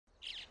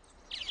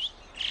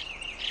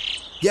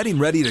Getting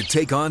ready to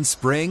take on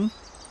spring?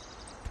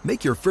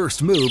 Make your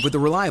first move with the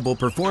reliable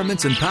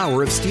performance and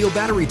power of Steel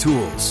battery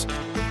tools.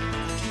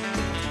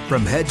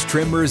 From hedge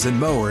trimmers and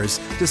mowers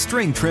to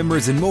string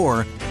trimmers and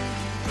more,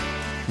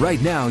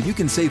 right now you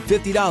can save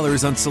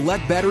 $50 on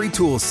select battery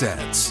tool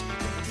sets.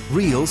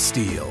 Real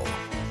Steel.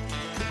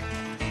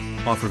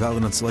 Offer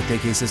valid on select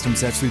AK system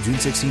sets through June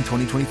 16,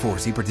 2024.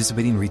 See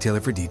participating retailer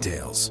for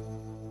details.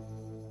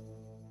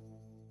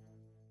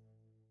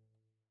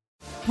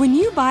 When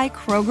you buy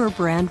Kroger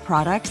brand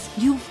products,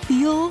 you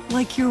feel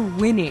like you're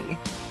winning.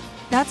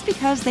 That's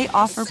because they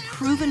offer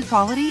proven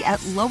quality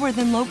at lower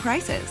than low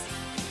prices.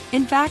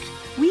 In fact,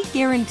 we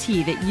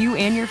guarantee that you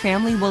and your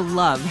family will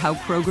love how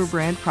Kroger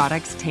brand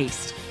products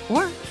taste,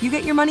 or you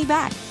get your money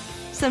back.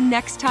 So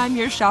next time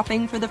you're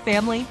shopping for the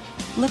family,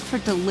 look for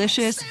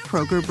delicious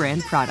Kroger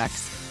brand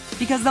products,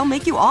 because they'll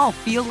make you all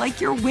feel like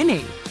you're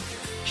winning.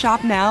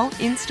 Shop now,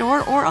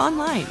 in-store, or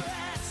online.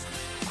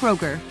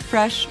 Kroger,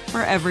 fresh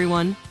for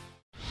everyone.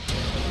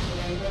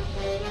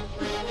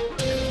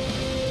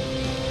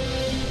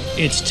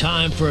 It's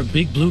time for a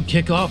Big Blue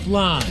Kickoff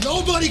Live.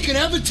 Nobody can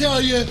ever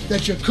tell you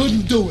that you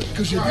couldn't do it,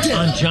 because you did.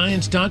 On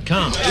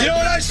Giants.com. You know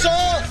what I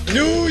saw?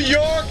 New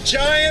York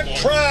Giant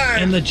pride.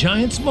 And the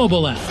Giants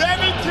mobile app.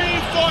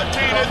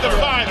 17-14 is the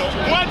final.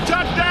 One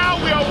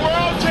touchdown, we are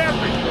world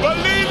champions.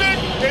 Believe it,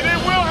 and it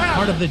will happen.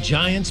 Part of the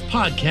Giants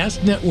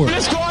Podcast Network.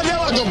 Let's go out there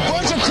like a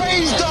bunch of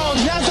crazy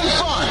dogs. Have some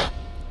fun.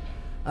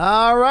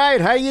 All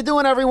right, how you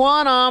doing,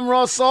 everyone? I'm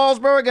Ross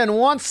Salzberg, and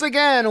once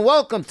again,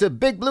 welcome to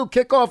Big Blue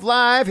Kickoff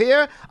Live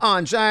here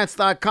on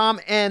Giants.com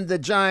and the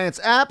Giants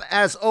app.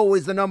 As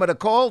always, the number to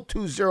call,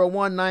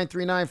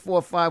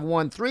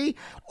 201-939-4513.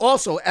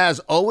 Also, as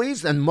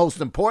always, and most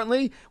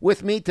importantly,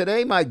 with me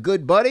today, my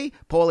good buddy,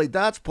 Paulie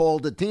Dots, Paul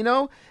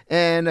Dottino.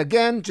 And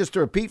again, just to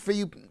repeat for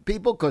you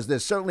people, because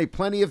there's certainly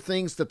plenty of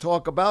things to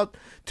talk about,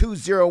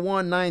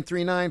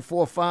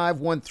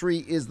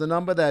 201-939-4513 is the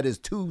number. That is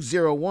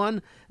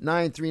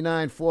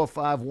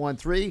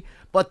 201-939-4513.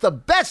 But the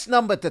best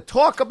number to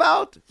talk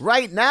about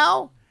right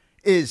now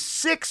is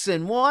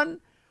 6-1.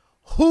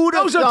 Who'd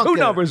have Those are two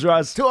numbers,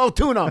 Russ.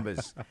 Two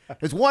numbers.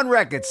 It's one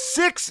record,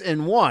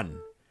 6-1.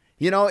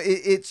 You know,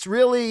 it's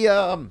really,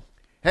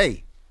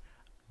 hey,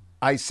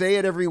 I say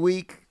it every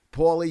week.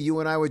 Paulie, you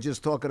and I were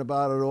just talking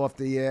about it off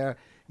the air.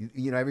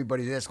 You know,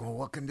 everybody's asking, well,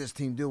 what can this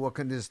team do? What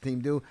can this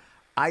team do?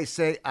 I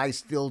say I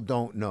still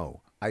don't know.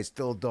 I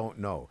still don't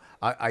know.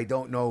 I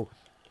don't know,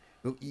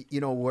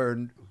 you know,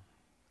 where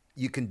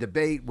you can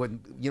debate when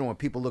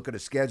people look at a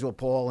schedule,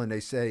 Paul, and they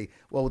say,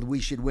 well,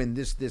 we should win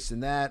this, this,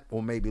 and that,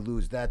 or maybe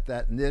lose that,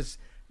 and this.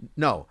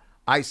 No,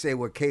 I say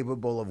we're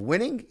capable of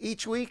winning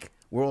each week.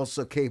 We're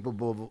also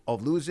capable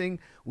of losing.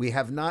 We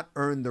have not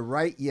earned the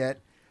right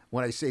yet.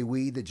 When I say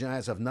we, the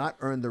Giants have not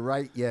earned the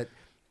right yet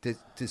to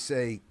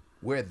say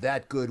we're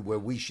that good where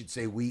we should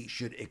say we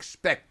should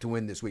expect to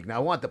win this week. Now, I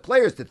want the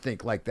players to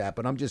think like that,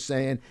 but I'm just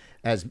saying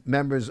as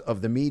members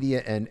of the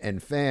media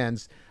and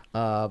fans,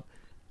 it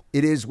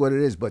is what it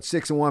is. But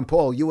 6-1,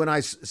 Paul, you and I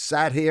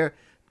sat here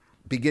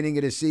beginning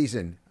of the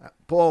season.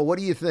 Paul, what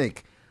do you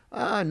think?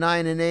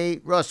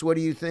 9-8. Russ, what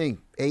do you think?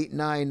 8-9,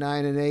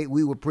 9-8.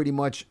 We were pretty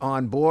much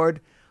on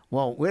board.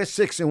 Well, we're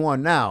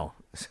 6-1 now,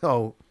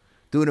 so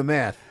do the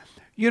math.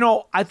 You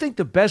know, I think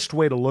the best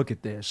way to look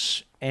at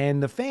this,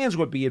 and the fans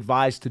would be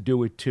advised to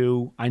do it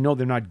too. I know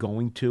they're not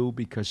going to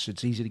because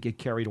it's easy to get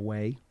carried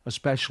away,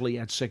 especially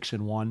at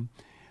 6-1.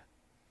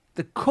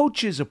 The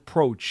coach's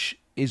approach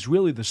is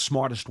really the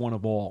smartest one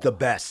of all. The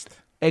best.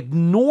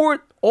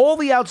 Ignore all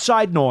the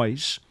outside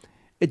noise.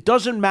 It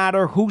doesn't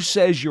matter who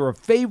says you're a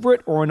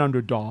favorite or an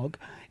underdog.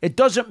 It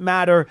doesn't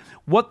matter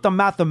what the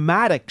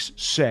mathematics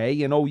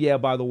say. And, oh, yeah,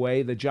 by the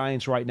way, the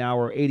Giants right now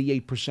are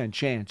 88%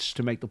 chance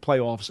to make the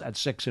playoffs at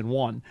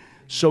 6-1.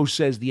 So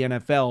says the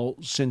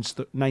NFL since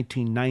the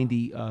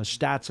 1990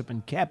 stats have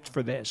been kept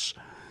for this.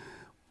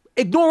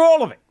 Ignore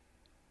all of it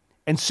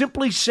and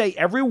simply say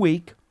every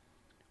week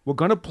we're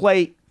going to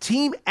play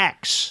Team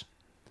X.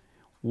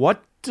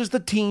 What does the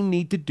team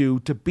need to do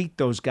to beat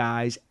those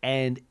guys,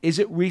 and is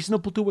it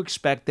reasonable to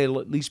expect they'll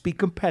at least be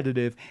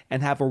competitive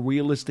and have a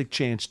realistic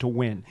chance to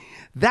win?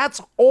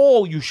 That's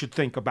all you should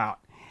think about.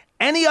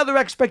 Any other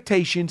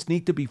expectations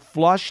need to be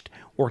flushed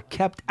or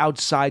kept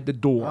outside the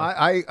door.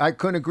 I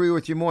couldn't agree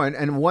with you more.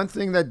 And one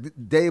thing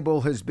that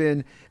Daboll has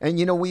been, and,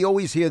 you know, we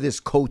always hear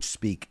this coach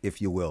speak,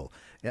 if you will.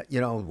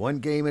 You know, one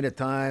game at a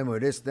time or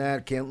this,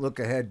 that, can't look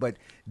ahead. But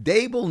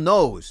Daboll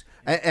knows,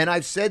 and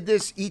I've said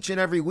this each and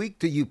every week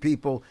to you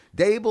people,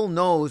 Daboll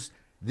knows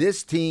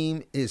this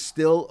team is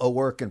still a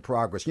work in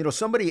progress. You know,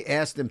 somebody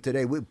asked him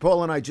today,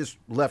 Paul and I just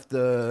left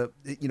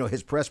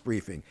his press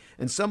briefing,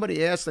 and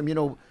somebody asked him, you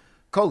know,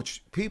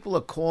 Coach, people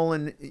are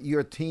calling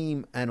your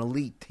team an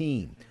elite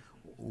team.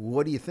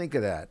 What do you think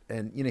of that?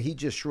 And, you know, he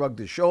just shrugged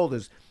his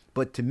shoulders.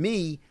 But to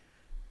me,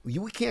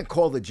 we can't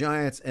call the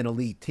Giants an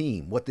elite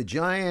team. What the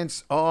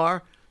Giants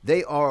are,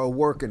 they are a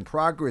work in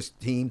progress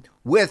team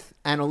with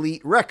an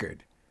elite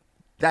record.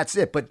 That's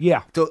it. But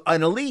yeah, so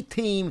an elite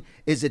team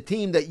is a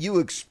team that you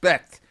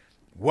expect,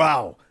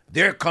 wow,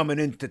 they're coming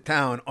into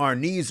town. Our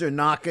knees are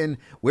knocking.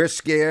 We're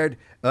scared.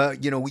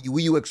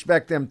 You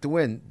expect them to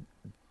win.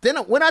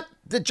 We're not.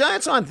 The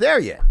Giants aren't there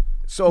yet.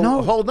 So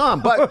hold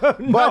on. But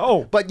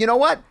No. But you know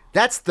what?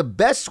 That's the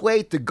best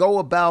way to go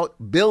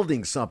about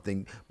building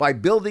something, by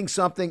building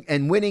something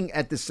and winning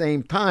at the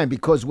same time.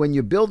 Because when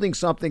you're building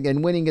something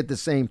and winning at the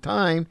same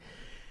time,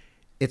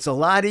 it's a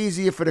lot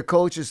easier for the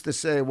coaches to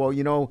say, well,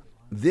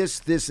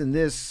 this, and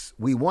this,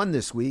 we won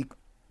this week,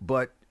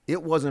 but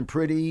it wasn't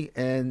pretty,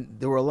 and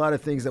there were a lot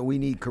of things that we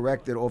need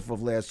corrected off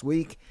of last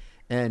week.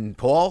 And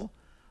Paul,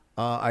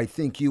 I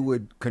think you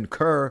would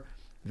concur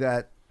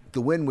that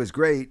the win was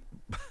great,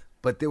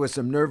 but there were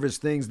some nervous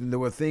things, and there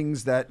were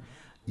things that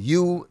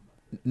you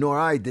nor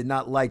I did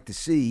not like to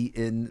see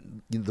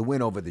in the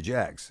win over the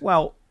Jags.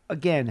 Well,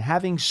 again,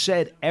 having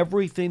said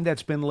everything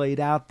that's been laid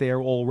out there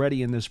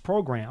already in this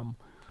program,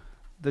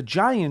 the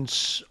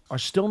Giants are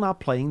still not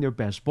playing their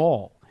best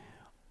ball.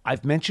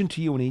 I've mentioned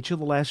to you in each of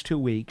the last 2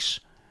 weeks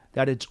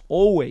that it's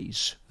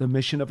always the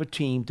mission of a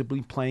team to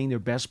be playing their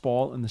best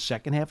ball in the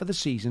second half of the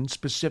season,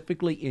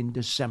 specifically in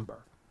December.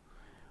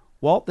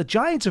 Well, the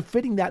Giants are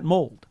fitting that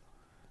mold.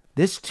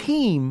 This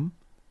team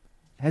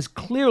has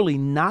clearly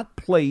not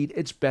played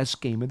its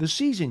best game of the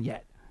season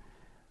yet.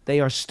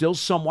 They are still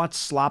somewhat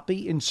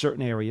sloppy in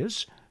certain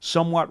areas,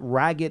 somewhat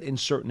ragged in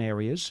certain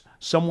areas,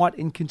 somewhat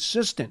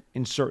inconsistent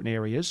in certain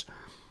areas.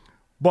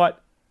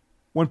 But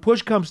when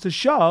push comes to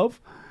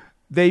shove,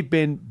 they've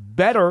been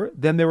better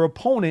than their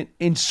opponent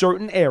in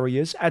certain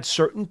areas at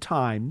certain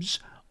times,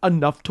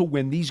 enough to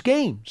win these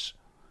games.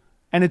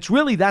 And it's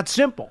really that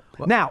simple.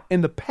 Now,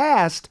 in the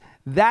past,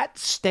 that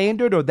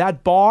standard or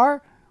that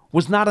bar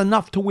was not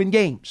enough to win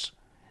games.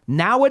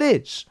 Now it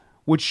is,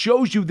 which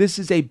shows you this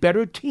is a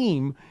better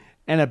team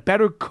and a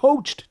better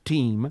coached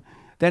team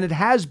than it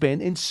has been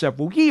in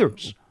several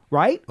years,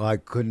 right? I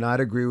could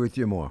not agree with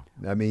you more.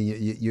 I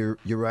mean, you're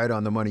right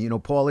on the money.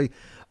 Paulie,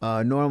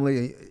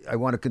 normally I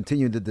want to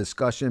continue the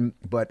discussion,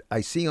 but I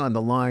see on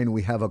the line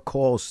we have a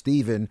call,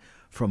 Steven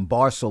from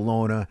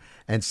Barcelona,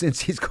 and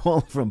since he's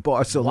calling from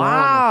Barcelona,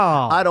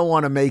 wow, I don't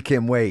want to make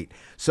him wait.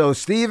 So,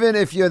 Steven,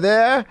 if you're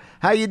there,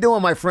 how you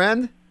doing, my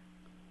friend?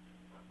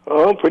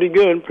 Oh, pretty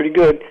good, pretty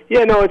good.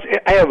 Yeah, no,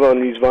 I have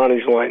on these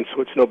Vonage lines,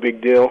 so it's no big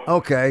deal.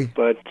 Okay.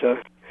 But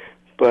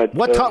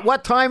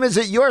what time is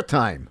it your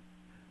time?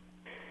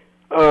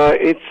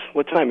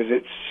 What time is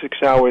it? 6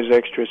 hours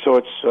extra, so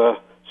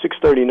it's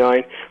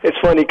 6:39. It's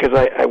funny because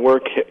I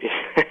work.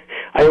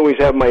 I always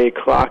have my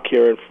clock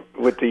here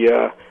with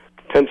the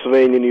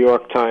Pennsylvania New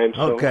York Times.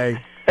 So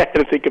okay. I had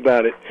to think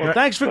about it. Well,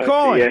 thanks for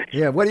calling.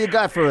 Yeah. What do you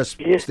got for us,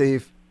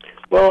 Steve?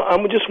 Well,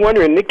 I'm just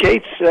wondering, Nick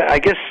Gates. I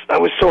guess I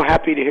was so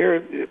happy to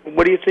hear.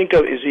 What do you think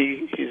of? Is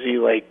he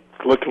like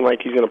looking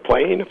like he's going to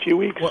play in a few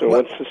weeks, or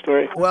what's the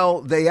story? Well,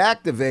 they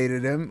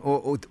activated him.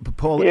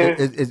 Paul, yeah.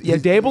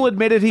 Dable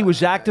admitted he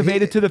was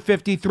activated to the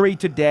 53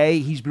 today.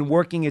 He's been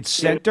working at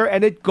center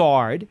and at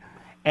guard,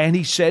 and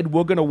he said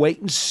we're going to wait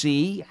and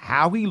see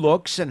how he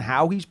looks and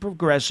how he's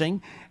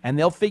progressing, and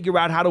they'll figure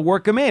out how to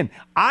work him in.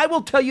 I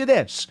will tell you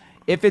this: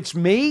 if it's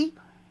me,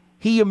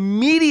 he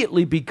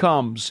immediately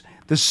becomes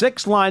the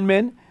sixth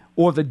lineman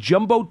or the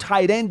jumbo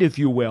tight end, if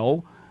you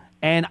will,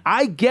 and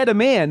I get him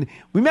in.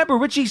 Remember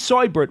Richie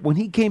Seubert, when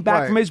he came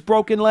back from his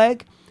broken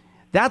leg?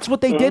 That's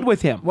what they did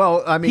with him.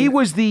 Well, I mean, he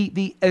was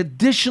the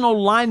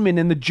additional lineman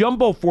in the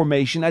jumbo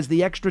formation as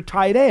the extra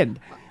tight end.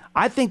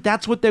 I think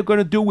that's what they're going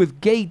to do with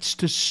Gates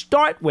to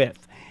start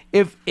with.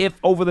 If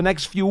over the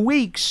next few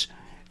weeks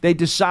they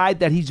decide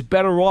that he's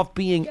better off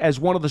being as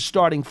one of the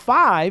starting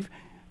five,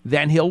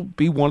 then he'll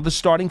be one of the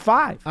starting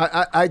five.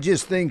 I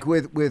just think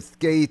with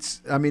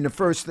Gates, I mean, the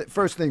first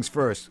things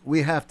first,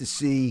 we have to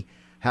see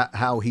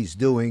how he's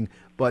doing.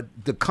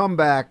 But the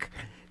comeback,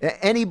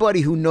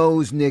 anybody who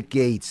knows Nick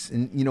Gates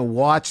and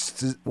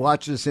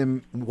watched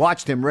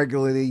him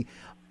regularly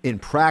in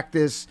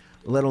practice,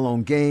 let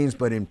alone games,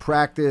 but in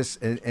practice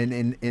and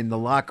in the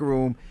locker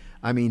room,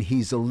 I mean,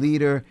 he's a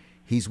leader.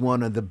 He's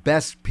one of the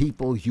best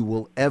people you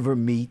will ever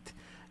meet,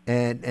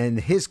 and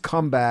his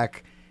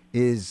comeback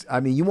is, I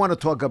mean, you want to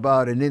talk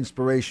about an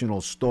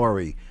inspirational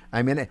story.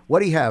 I mean, what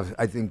do you have,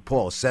 I think,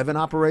 Paul, 7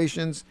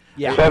 operations?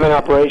 Yeah. 7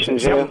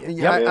 operations,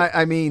 yeah.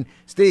 I mean,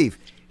 Steve,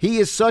 he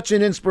is such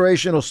an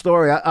inspirational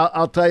story.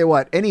 I'll tell you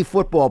what, any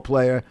football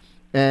player,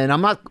 and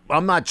I'm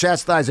not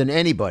chastising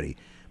anybody,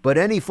 but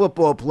any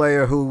football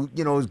player who,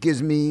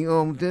 gives me,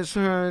 this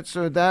hurts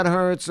or that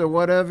hurts or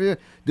whatever,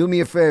 do me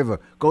a favor.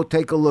 Go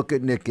take a look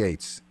at Nick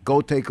Gates.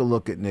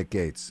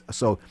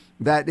 So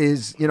that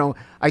is,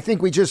 I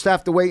think we just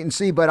have to wait and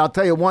see. But I'll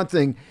tell you one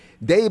thing.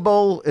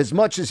 Dable, as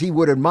much as he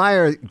would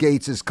admire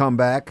Gates'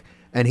 comeback,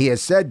 and he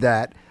has said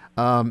that,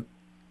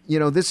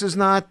 this is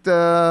not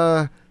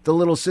the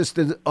little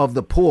sister of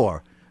the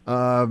poor.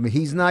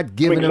 He's not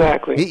giving him.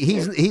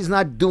 He's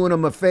not doing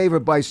him a favor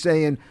by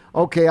saying,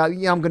 "Okay,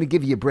 I'm going to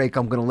give you a break.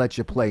 I'm going to let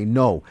you play."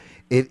 No,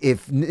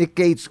 if Nick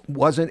Gates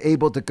wasn't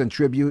able to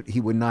contribute, he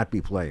would not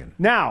be playing.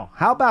 Now,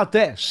 how about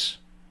this?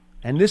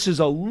 And this is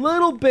a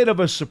little bit of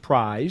a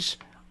surprise.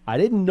 I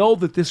didn't know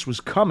that this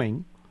was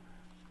coming.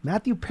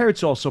 Matthew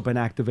Peart's also been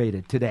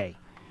activated today.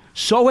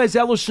 So has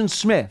Ellison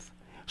Smith.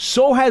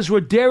 So has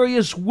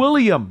Rodarius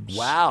Williams.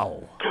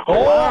 Wow.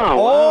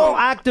 All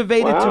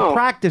activated to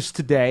practice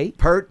today.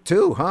 Pert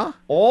too, huh?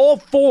 All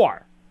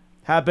 4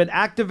 have been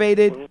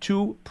activated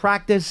to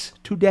practice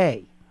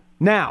today.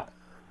 Now,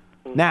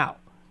 the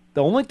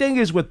only thing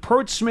is with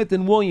Pert, Smith,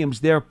 and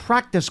Williams, their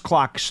practice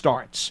clock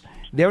starts.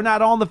 They're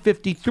not on the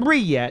 53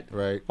 yet.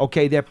 Right.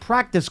 Okay, their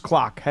practice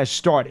clock has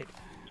started.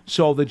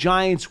 So the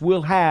Giants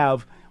will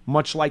have,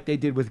 much like they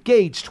did with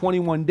Gates,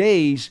 21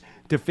 days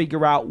to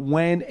figure out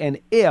when and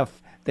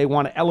if they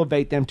want to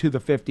elevate them to the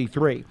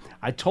 53.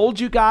 I told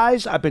you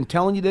guys, I've been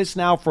telling you this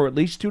now for at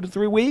least 2 to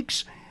 3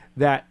 weeks,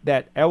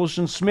 that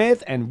Ellison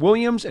Smith and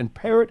Williams and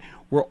Parrott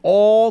were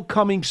all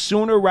coming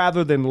sooner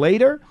rather than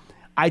later.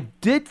 I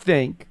did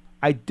think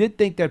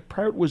that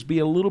Parrott was be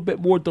a little bit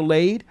more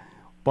delayed,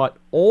 but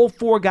all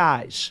 4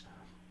 guys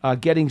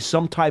getting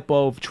some type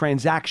of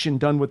transaction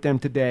done with them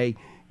today.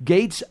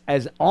 Gates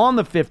as on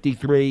the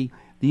 53,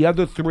 the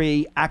other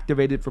 3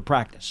 activated for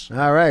practice.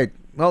 All right.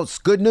 Well, it's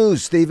good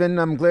news, Stephen.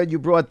 I'm glad you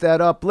brought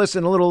that up.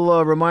 Listen, a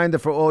little reminder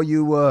for all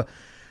you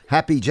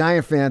happy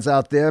Giant fans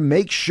out there.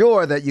 Make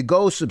sure that you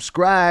go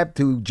subscribe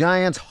to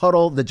Giants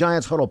Huddle, the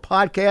Giants Huddle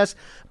podcast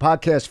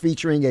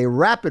featuring a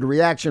rapid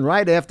reaction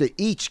right after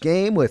each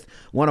game with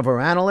one of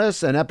our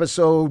analysts, an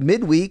episode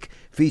midweek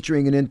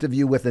featuring an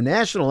interview with a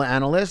national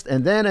analyst,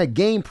 and then a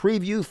game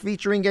preview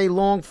featuring a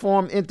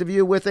long-form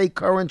interview with a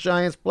current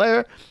Giants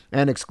player,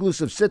 an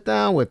exclusive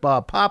sit-down with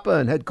Bob Papa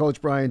and head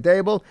coach Brian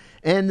Dable,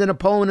 and an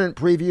opponent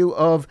preview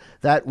of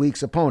that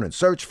week's opponent.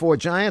 Search for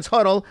Giants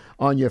Huddle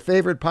on your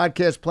favorite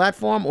podcast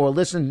platform or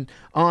listen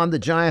on the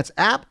Giants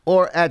app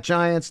or at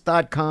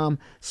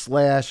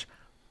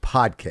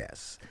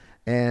giants.com/podcasts.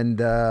 And,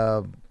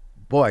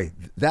 boy,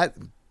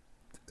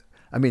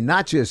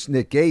 not just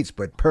Nick Gates,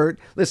 but Pert.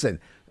 Listen,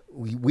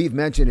 we've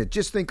mentioned it.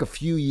 Just think a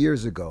few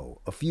years ago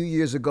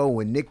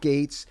when Nick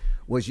Gates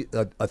was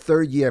a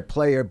third-year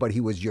player, but he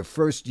was your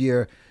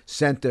first-year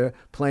center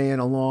playing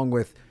along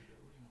with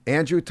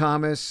Andrew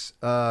Thomas,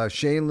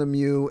 Shane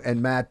Lemieux,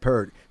 and Matt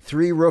Pert.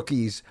 3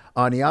 rookies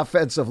on the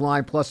offensive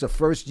line plus a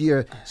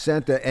first-year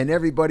center, and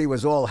everybody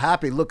was all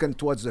happy looking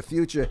towards the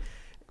future.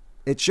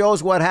 It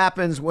shows what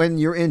happens when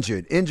you're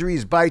injured.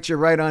 Injuries bite you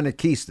right on the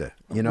keister,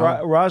 you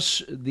know?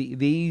 Russ,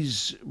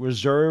 these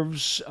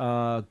reserves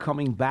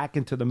coming back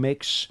into the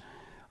mix,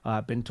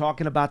 I've been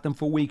talking about them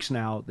for weeks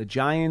now. The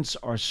Giants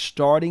are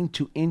starting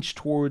to inch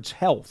towards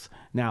health.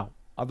 Now,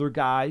 other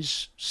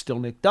guys still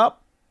nicked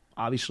up.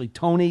 Obviously,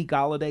 Tony,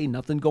 Galladay,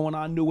 nothing going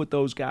on new with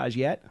those guys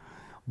yet.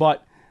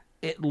 But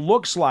it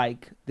looks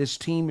like this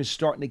team is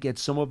starting to get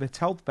some of its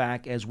health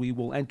back as we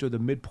will enter the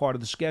mid part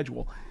of the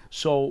schedule.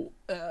 So,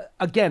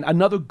 again,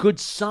 another good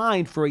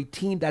sign for a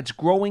team that's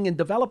growing and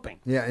developing.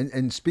 Yeah,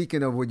 and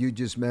speaking of what you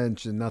just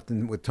mentioned,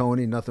 nothing with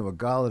Tony, nothing with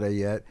Galladay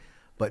yet,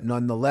 but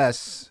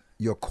nonetheless,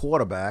 your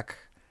quarterback,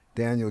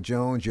 Daniel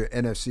Jones, your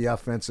NFC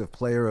Offensive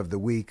Player of the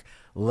Week.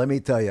 Let me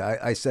tell you,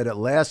 I said it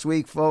last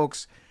week,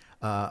 folks.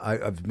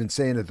 I've been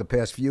saying it the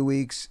past few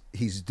weeks.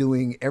 He's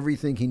doing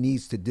everything he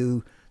needs to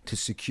do to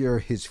secure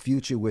his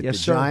future with the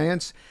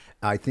Giants.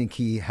 I think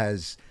he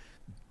has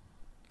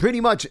pretty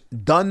much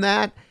done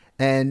that.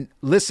 And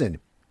listen,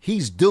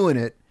 he's doing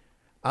it.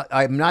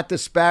 I'm not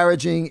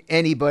disparaging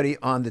anybody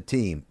on the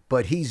team,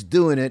 but he's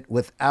doing it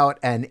without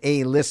an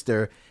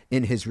A-lister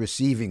in his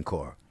receiving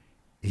corps.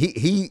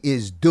 He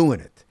is doing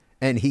it,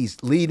 and he's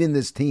leading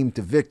this team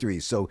to victory.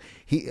 So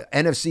he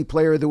NFC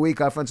Player of the Week,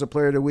 Offensive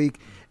Player of the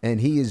Week,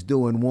 and he is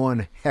doing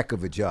one heck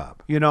of a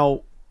job. You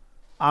know,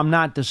 I'm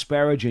not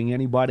disparaging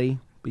anybody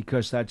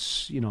because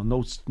that's,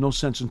 no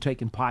sense in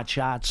taking pot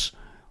shots.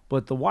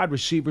 But the wide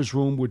receivers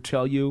room would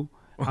tell you,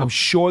 I'm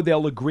sure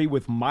they'll agree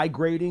with my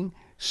grading,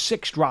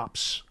 6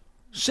 drops.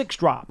 6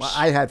 drops. Well,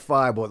 I had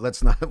 5, but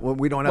let's not.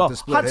 We don't have to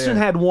split Hudson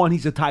had 1.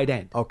 He's a tight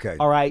end. Okay.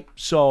 All right.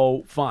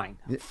 So fine.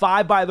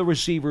 5 by the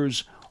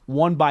receivers,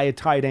 1 by a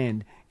tight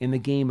end in the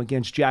game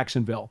against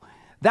Jacksonville.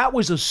 That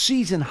was a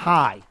season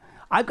high.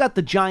 I've got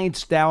the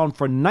Giants down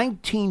for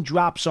 19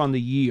 drops on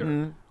the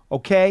year.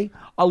 Okay,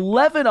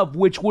 11 of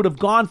which would have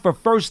gone for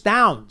first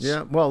downs.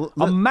 Yeah. Well,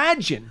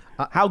 imagine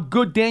how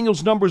good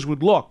Daniel's numbers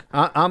would look.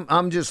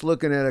 I'm just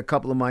looking at a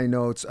couple of my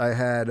notes. I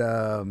had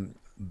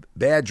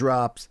bad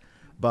drops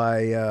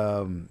by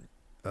one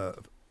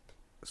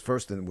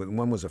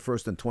was a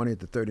 1st and 20 at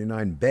the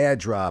 39. Bad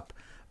drop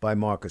by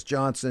Marcus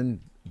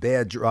Johnson.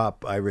 Bad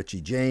drop by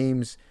Richie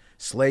James.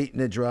 Slayton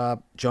a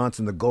drop.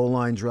 Johnson the goal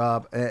line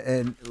drop.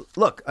 And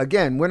look,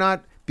 again, we're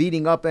not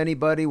beating up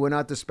anybody. We're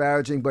not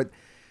disparaging, but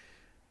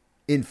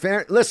in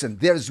fair, listen,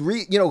 there's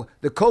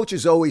the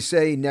coaches always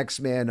say next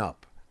man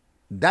up.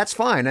 That's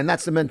fine, and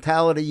that's the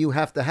mentality you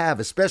have to have,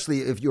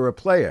 especially if you're a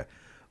player.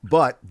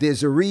 But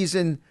there's a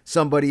reason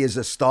somebody is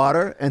a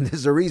starter, and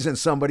there's a reason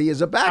somebody is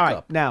a backup. All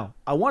right, now,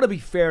 I want to be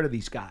fair to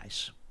these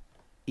guys.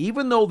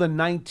 Even though the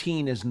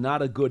 19 is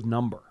not a good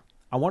number,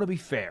 I want to be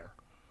fair.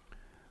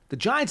 The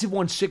Giants have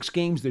won 6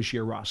 games this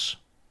year, Russ.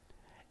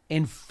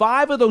 In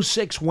 5 of those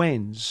 6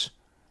 wins,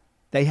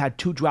 they had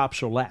 2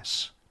 drops or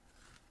less.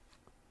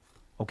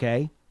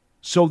 Okay?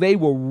 So they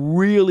were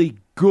really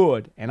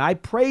good, and I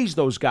praise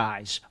those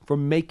guys for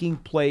making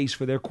plays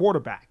for their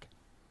quarterback.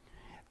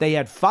 They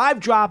had 5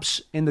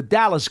 drops in the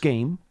Dallas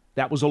game.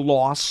 That was a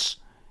loss.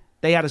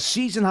 They had a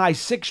season-high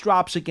 6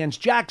 drops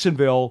against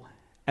Jacksonville,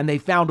 and they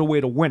found a way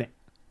to win it.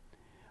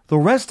 The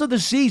rest of the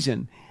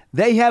season,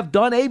 they have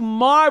done a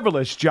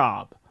marvelous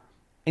job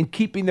in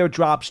keeping their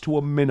drops to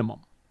a minimum.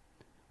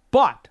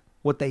 But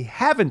what they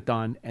haven't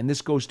done, and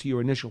this goes to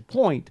your initial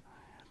point,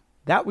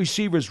 that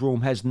receivers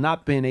room has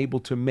not been able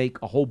to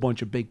make a whole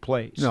bunch of big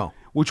plays. No.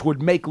 Which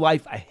would make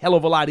life a hell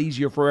of a lot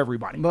easier for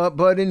everybody.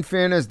 But in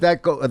fairness,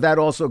 that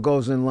also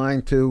goes in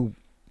line to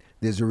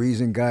there's a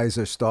reason guys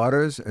are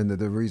starters and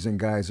the reason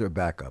guys are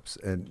backups.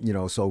 And,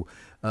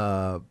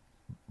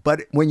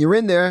 but when you're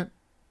in there,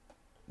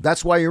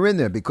 that's why you're in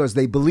there, because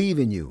they believe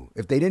in you.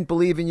 If they didn't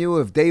believe in you,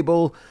 if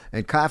Dable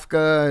and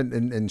Kafka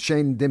and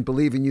Shane didn't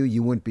believe in you,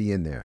 you wouldn't be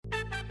in there.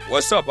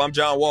 What's up? I'm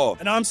John Wall.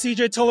 And I'm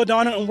CJ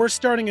Toledano, and we're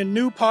starting a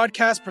new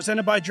podcast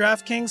presented by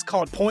DraftKings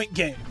called Point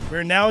Game.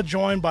 We're now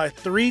joined by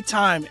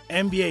 3-time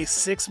NBA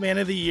Sixth Man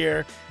of the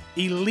Year,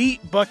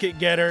 elite bucket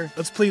getter.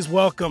 Let's please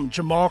welcome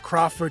Jamal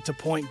Crawford to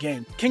Point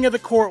Game. King of the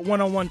Court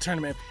one-on-one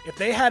tournament. If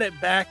they had it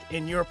back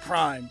in your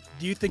prime,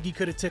 do you think you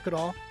could have took it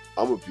all?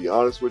 I'm going to be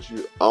honest with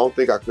you. I don't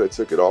think I could have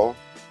took it all,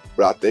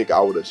 but I think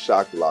I would have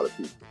shocked a lot of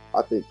people.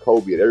 I think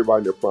Kobe and everybody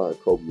in their prime,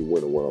 Kobe would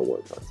win a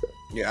one-on-one contest.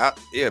 Yeah,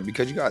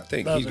 because you got to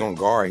think he's going to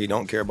guard. He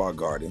don't care about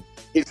guarding.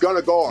 He's going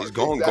to guard. He's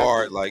going to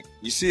guard. Like,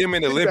 you see him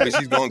in the Olympics,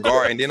 he's going to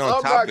guard. And then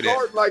on top of that. I'm not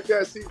guarding like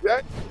that, see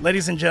that?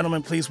 Ladies and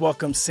gentlemen, please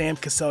welcome Sam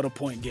Cassell to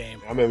Point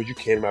Game. I remember you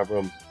came out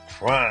from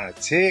prime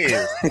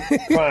 10.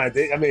 I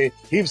mean,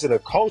 he was in a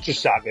culture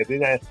shock. And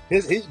then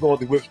he's going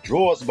through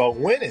withdrawals about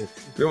winning.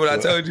 Remember what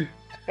I told you?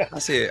 I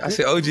said,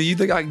 OG, you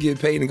think I can get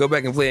paid and go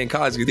back and play in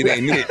college because it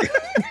ain't it?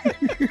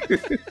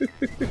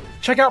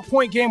 Check out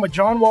Point Game with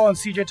John Wall and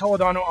CJ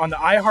Toledano on the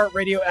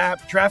iHeartRadio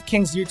app,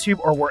 DraftKings YouTube,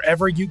 or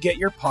wherever you get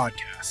your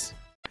podcasts.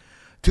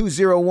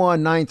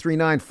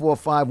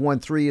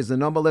 201-939-4513 is the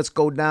number. Let's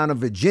go down to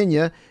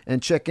Virginia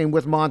and check in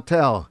with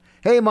Montel.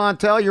 Hey,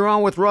 Montel, you're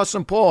on with Russ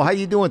and Paul. How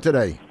you doing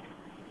today?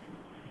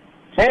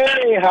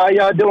 Hey, how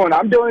y'all doing?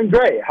 I'm doing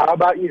great. How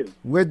about you?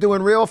 We're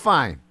doing real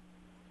fine.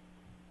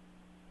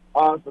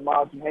 Awesome.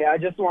 Hey, I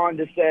just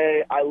wanted to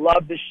say I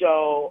love the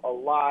show a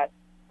lot.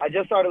 I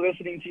just started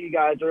listening to you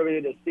guys earlier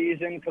this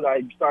season because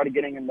I started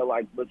getting into,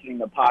 listening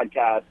to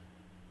podcasts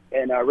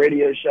and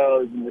radio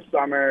shows in the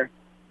summer.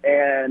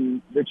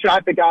 And the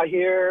traffic out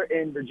here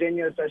in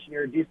Virginia, especially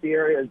near the D.C.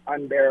 area, is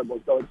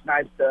unbearable. So it's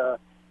nice to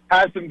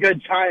have some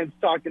good Giants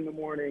talk in the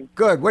morning.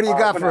 Good. What do you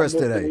got for us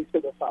today? To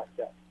the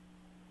podcast.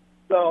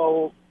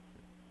 So,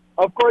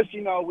 of course,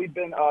 we've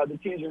been the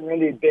teams are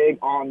really big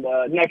on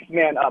the next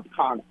man up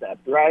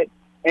concept, right?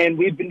 And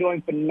we've been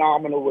doing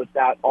phenomenal with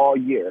that all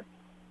year.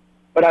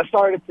 But I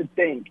started to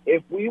think,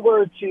 if we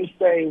were to,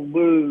 say,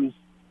 lose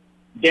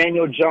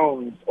Daniel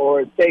Jones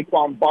or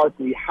Saquon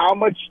Barkley, how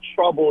much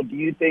trouble do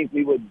you think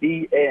we would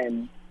be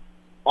in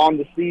on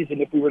the season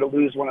if we were to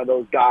lose one of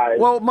those guys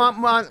for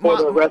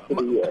the rest of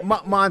the year?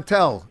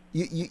 Montel,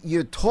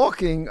 you're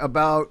talking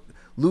about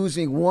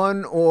losing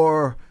one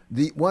or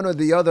the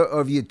other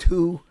of your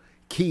two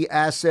key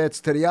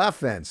assets to the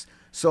offense.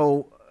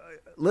 So,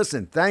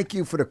 listen, thank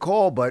you for the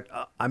call, but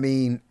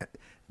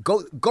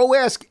go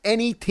ask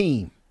any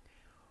team.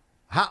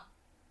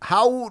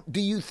 How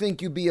do you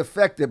think you'd be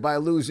affected by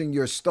losing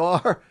your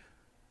star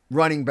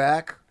running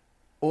back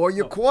or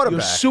your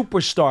quarterback? Your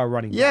superstar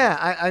running back.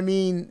 Yeah,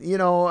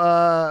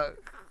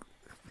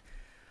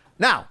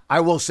 now, I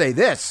will say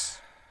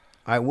this,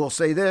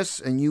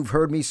 and you've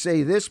heard me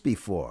say this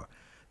before.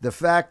 The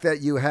fact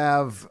that you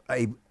have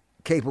a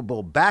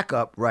capable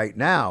backup right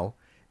now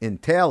in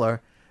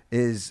Taylor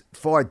is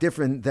far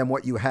different than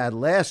what you had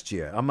last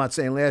year. I'm not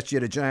saying last year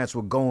the Giants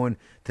were going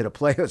to the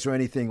playoffs or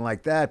anything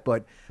like that,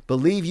 but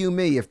believe you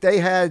me, if they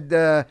had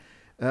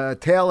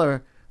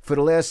Taylor for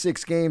the last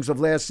 6 games of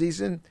last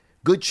season,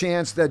 good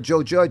chance that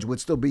Joe Judge would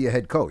still be a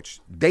head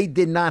coach. They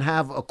did not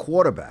have a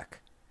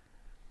quarterback.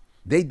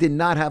 They did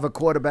not have a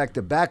quarterback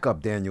to back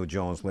up Daniel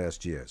Jones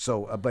last year.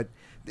 So, but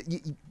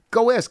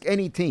go ask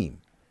any team.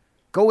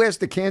 Go ask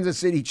the Kansas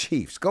City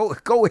Chiefs. Go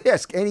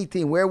ask any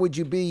team. Where would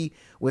you be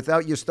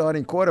without your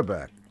starting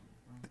quarterback?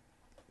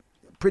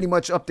 Pretty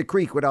much up the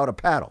creek without a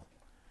paddle.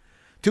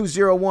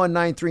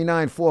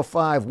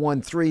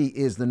 201-939-4513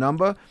 is the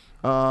number.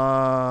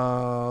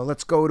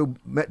 Let's go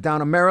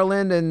down to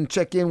Maryland and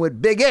check in with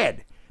Big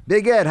Ed.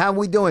 Big Ed, how are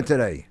we doing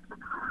today?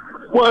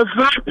 What's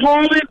up,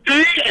 Paulie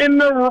D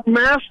and the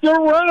Master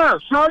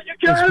Russ? How you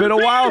guys It's been a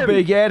while,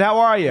 Big Ed. How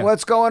are you?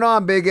 What's going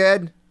on, Big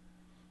Ed?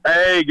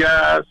 Hey,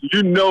 guys.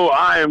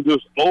 I am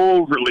just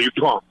overly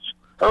pumped.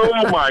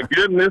 Oh, my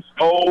goodness.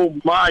 Oh,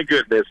 my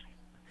goodness.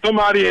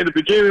 Somebody in the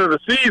beginning of the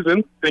season,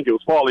 I think it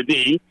was Paulie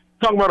D,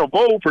 talking about a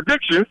bold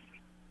prediction,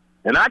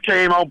 and I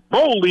came out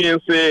boldly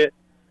and said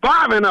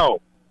 5-0.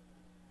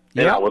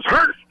 And I was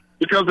hurt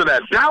because of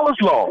that Dallas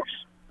loss.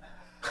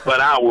 But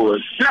I will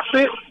accept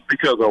it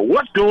because of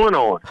what's going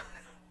on.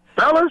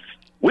 Fellas,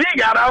 we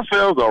got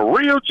ourselves a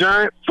real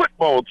Giant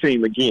football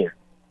team again.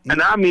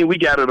 And we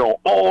got it on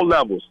all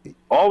levels.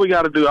 all we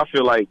got to do, I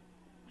feel like,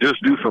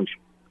 just do some.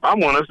 I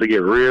want us to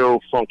get real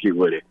funky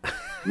with it.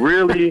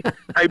 Really?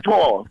 Hey,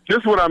 Paul, this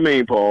is what I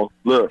mean, Paul.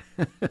 Look,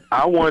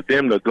 I want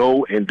them to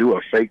go and do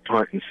a fake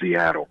punt in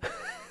Seattle.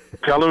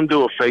 Tell them to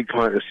do a fake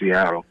punt in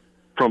Seattle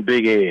from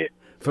Big Ed.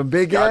 From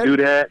Big Y'all Ed? do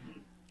that?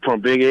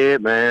 From Big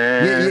Ed,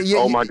 man.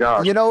 Oh, my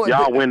gosh. You know,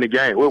 y'all win the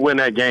game. We'll win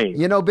that game.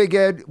 You know, Big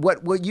Ed,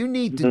 what you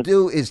need to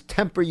do is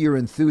temper your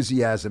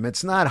enthusiasm.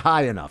 It's not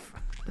high enough.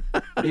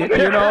 You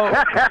know,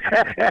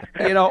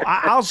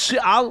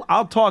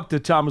 I'll talk to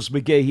Thomas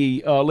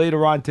McGahee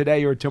later on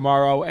today or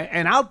tomorrow,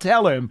 and I'll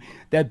tell him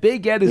that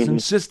Big Ed is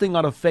insisting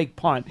on a fake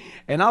punt,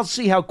 and I'll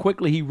see how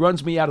quickly he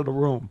runs me out of the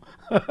room.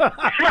 It's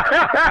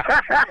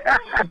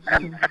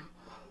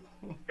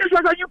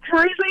like, are you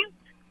crazy?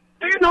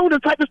 Do you know the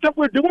type of stuff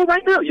we're doing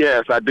right now?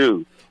 Yes, I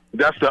do.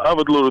 That's the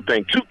other little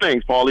thing. Two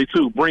things, Paulie,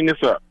 too. Bring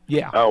this up.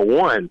 Yeah.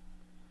 One,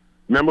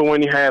 remember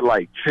when you had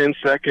like 10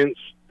 seconds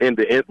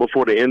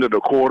before the end of the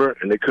quarter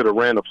and they could have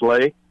ran a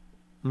play?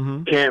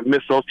 Mm-hmm. Can't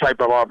miss those type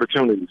of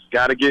opportunities.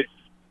 Daniel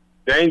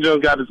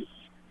Jones got to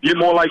get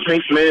more like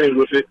Peyton Manning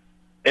with it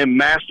and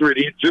master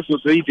it just as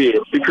he did,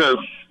 because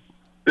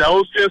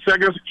those 10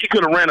 seconds, he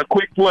could have ran a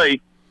quick play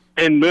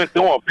and went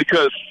off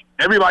because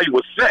everybody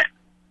was set.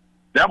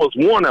 That was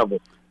one of them.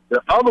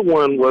 The other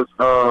one was,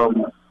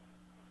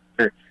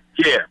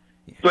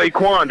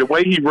 Saquon, the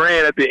way he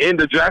ran at the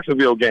end of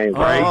Jacksonville game,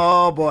 right?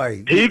 Oh,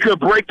 boy. He could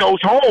break those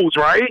holes,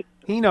 right?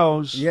 He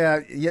knows.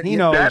 Yeah, he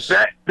knows.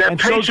 That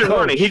patient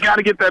running. He got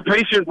to get that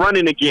patient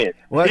running again.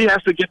 What? He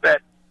has to get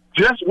that.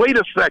 Just wait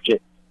a second.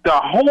 The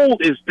hole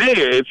is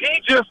there. If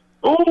he just,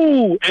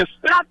 and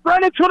stop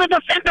running to the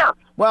defender.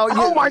 Well,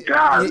 oh my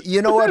God!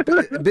 You know what,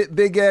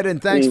 Big Ed,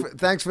 and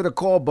thanks for the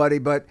call, buddy.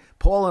 But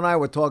Paul and I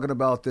were talking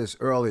about this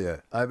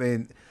earlier. I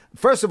mean,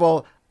 first of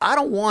all, I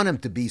don't want him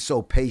to be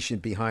so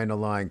patient behind the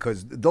line,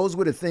 because those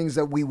were the things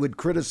that we would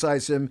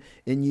criticize him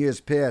in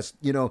years past.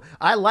 You know,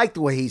 I like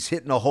the way he's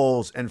hitting the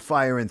holes and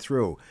firing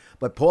through.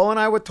 But Paul and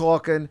I were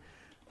talking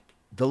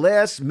the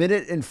last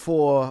minute and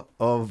 4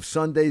 of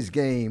Sunday's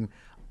game.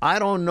 I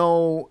don't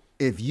know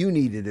if you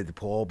needed it,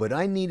 Paul, but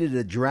I needed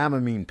a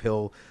Dramamine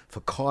pill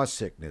for car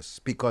sickness,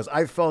 because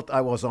I felt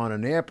I was on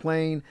an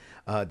airplane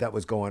that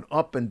was going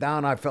up and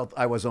down. I felt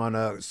I was on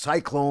a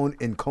cyclone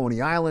in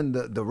Coney Island,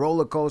 the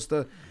roller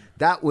coaster.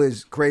 That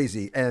was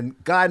crazy.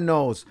 And God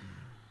knows,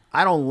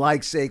 I don't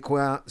like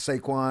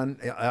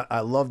Saquon.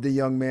 I love the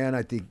young man.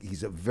 I think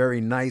he's a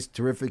very nice,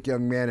 terrific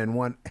young man and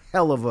one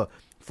hell of a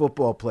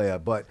football player.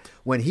 But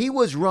when he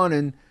was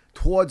running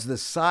towards the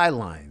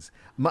sidelines,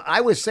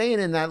 I was saying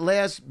in that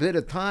last bit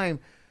of time,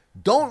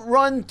 don't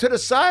run to the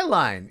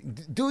sideline.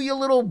 Do your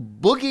little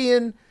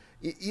boogieing,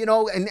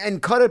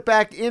 and cut it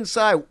back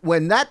inside.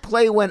 When that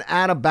play went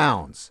out of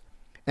bounds,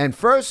 and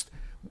first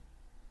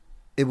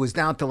it was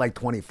down to like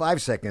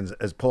 25 seconds,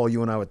 as Paul,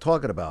 you and I were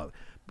talking about.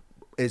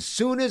 As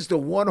soon as the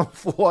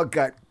 104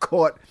 got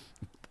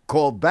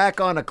called back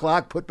on the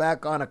clock, put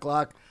back on the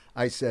clock,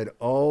 I said,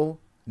 oh,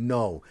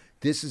 no.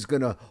 This is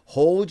going to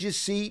hold your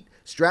seat.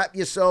 Strap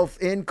yourself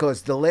in,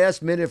 because the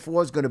last minute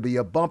 4 is going to be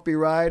a bumpy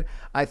ride.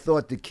 I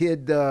thought the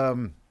kid,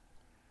 Trevor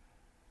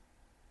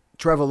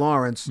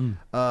Lawrence,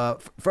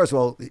 first of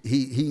all,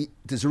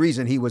 there's a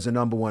reason he was a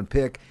number 1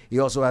 pick. He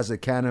also has a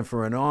cannon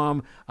for an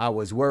arm. I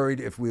was worried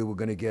if we were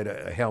going to get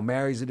a Hail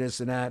Marys or this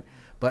and that.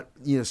 But,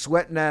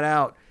 sweating that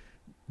out,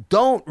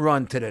 don't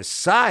run to the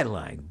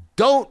sideline.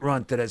 Don't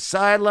run to the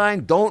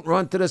sideline. Don't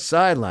run to the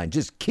sideline.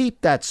 Just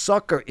keep that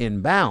sucker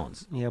in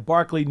bounds. Yeah,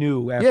 Barkley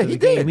knew after the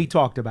game. He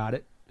talked about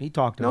it. He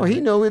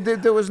knew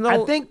there was no.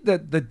 I think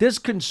that the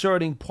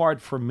disconcerting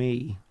part for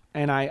me,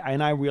 and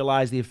I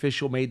realized the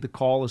official made the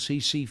call as he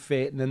see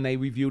fit, and then they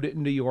reviewed it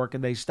in New York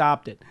and they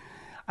stopped it.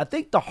 I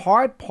think the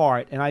hard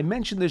part, and I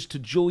mentioned this to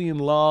Julian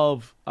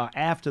Love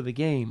after the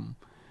game,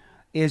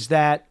 is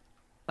that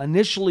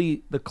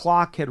initially the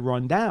clock had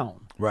run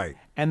down. Right.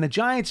 And the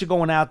Giants are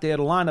going out there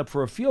to line up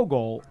for a field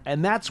goal,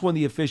 and that's when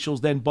the officials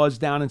then buzzed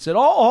down and said,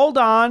 "Oh, hold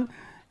on."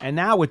 And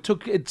now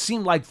it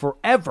seemed like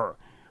forever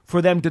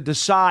for them to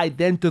decide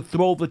then to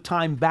throw the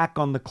time back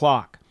on the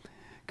clock.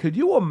 Could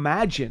you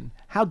imagine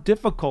how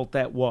difficult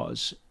that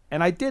was?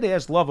 And I did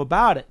ask Love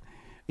about it.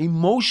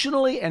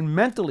 Emotionally and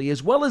mentally,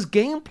 as well as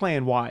game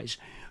plan-wise.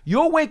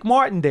 You're Wink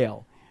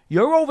Martindale.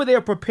 You're over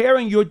there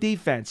preparing your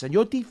defense, and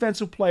your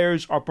defensive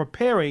players are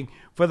preparing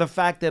for the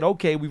fact that,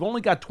 okay, we've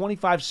only got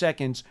 25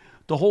 seconds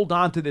to hold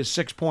on to this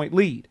 6-point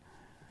lead.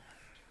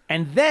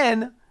 And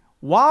then,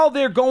 while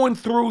they're going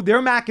through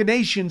their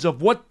machinations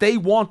of what they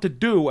want to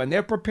do, and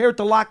they're prepared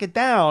to lock it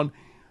down,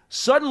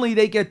 suddenly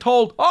they get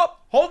told, oh,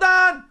 hold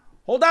on,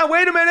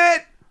 wait a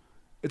minute.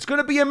 It's going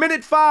to be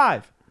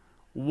 1:05.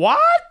 What?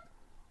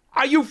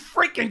 Are you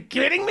freaking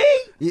kidding me?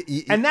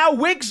 And now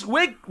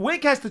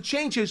Wink has to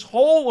change his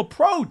whole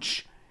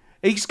approach.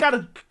 He's got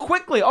to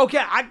quickly,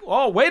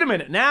 wait a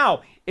minute.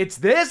 Now, it's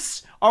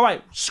this? All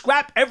right,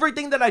 scrap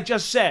everything that I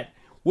just said.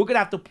 We're going to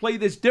have to play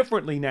this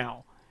differently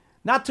now.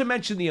 Not to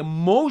mention the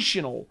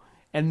emotional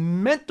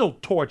and mental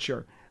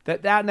torture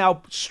that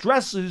now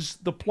stresses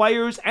the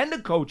players and the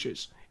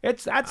coaches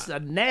That's a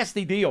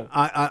nasty deal.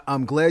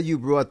 I'm glad you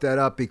brought that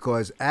up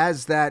because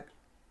as that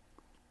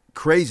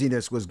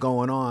craziness was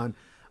going on,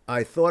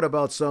 I thought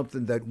about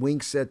something that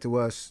Wink said to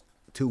us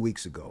 2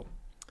 weeks ago.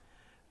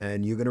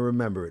 And you're going to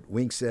remember it.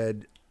 Wink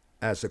said,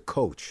 as a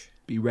coach,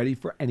 be ready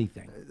for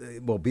anything.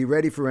 Well, be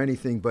ready for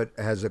anything, but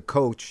as a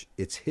coach,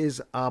 it's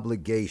his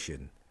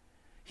obligation.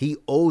 He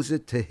owes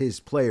it to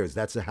his players.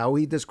 That's how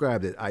he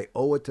described it. I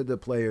owe it to the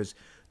players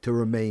to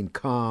remain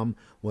calm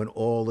when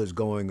all is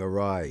going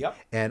awry. Yep.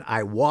 And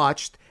I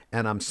watched,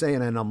 and I'm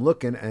saying, and I'm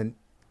looking, and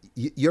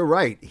you're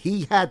right.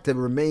 He had to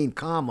remain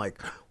calm,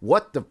 like,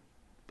 what the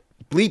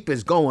bleep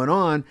is going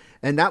on?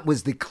 And that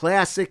was the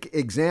classic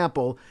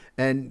example.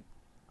 And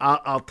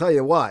I'll tell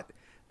you what,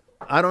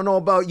 I don't know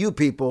about you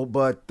people,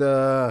 but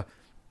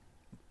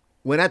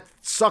when that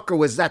sucker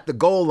was at the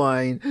goal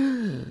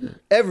line,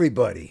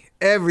 everybody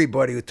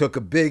took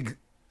a big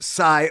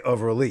sigh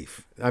of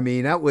relief. I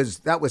mean, that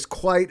was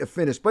quite a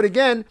finish. But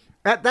again,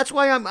 that's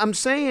why I'm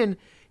saying,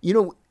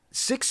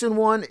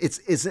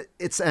 6-1,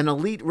 it's an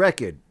elite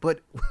record,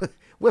 but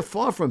we're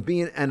far from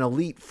being an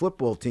elite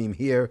football team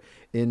here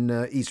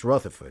in East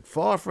Rutherford.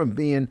 Far from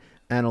being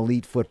an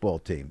elite football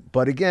team.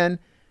 But again,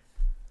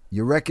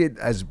 your record,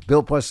 as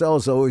Bill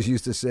Parcells always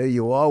used to say,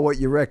 you are what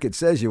your record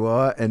says you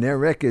are, and their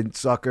record,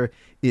 sucker,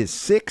 is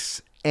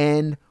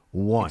 6-1.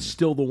 It's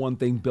still the one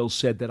thing Bill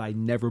said that I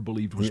never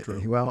believed was true.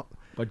 Well,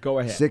 but go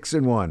ahead.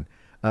 6-1.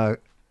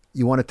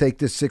 You want to take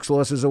this 6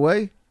 losses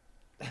away?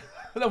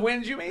 The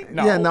wins, you mean?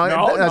 No, yeah,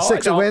 no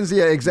 6 wins.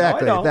 Yeah,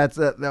 exactly. No, That's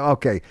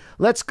okay.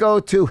 Let's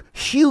go to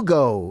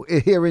Hugo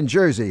here in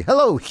Jersey.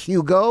 Hello,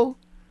 Hugo.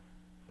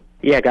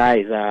 Yeah,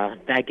 guys,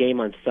 that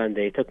game on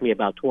Sunday took me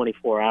about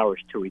 24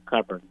 hours to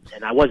recover,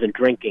 and I wasn't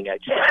drinking.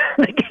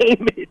 The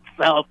game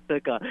itself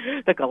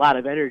took a lot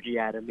of energy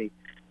out of me.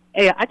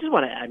 Hey, I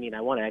want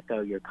to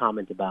echo your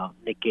comment about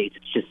Nick Gates.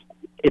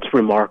 It's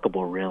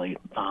remarkable, really,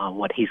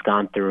 what he's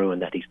gone through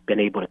and that he's been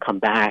able to come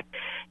back.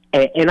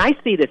 And I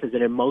see this as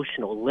an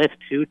emotional lift,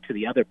 too, to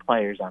the other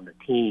players on the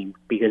team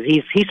because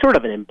he's sort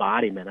of an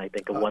embodiment, I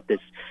think, of what this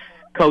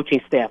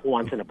coaching staff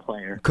wants in a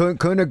player.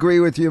 Couldn't agree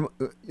with you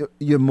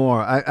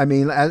more. I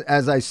mean,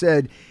 as I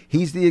said,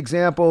 he's the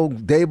example.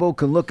 Dable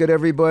can look at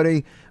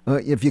everybody.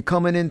 If you're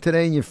coming in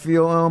today and you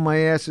feel, oh, my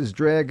ass is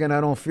dragging,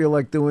 I don't feel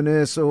like doing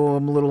this, or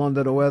I'm a little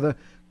under the weather.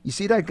 You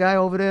see that guy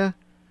over there?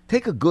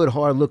 Take a good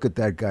hard look at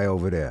that guy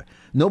over there.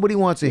 Nobody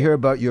wants to hear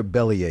about your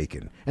belly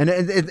aching. And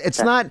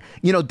it's not,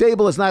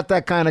 Dable is not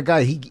that kind of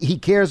guy. He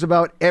cares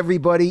about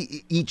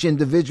everybody, each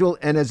individual,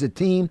 and as a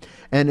team.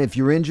 And if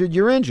you're injured,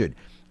 you're injured.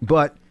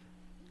 But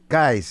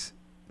guys,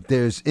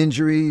 there's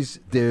injuries,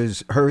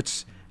 there's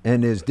hurts,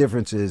 and there's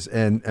differences.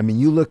 And, I mean,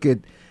 you look at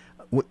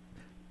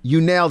you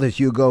nailed it,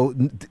 Hugo.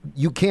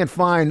 You can't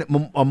find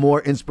a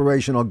more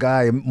inspirational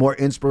guy, a more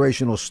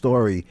inspirational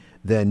story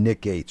than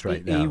Nick Gates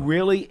right now. He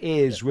really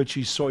is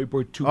Richie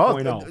Seubert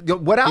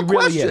 2.0. Without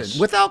question.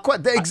 Without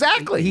question.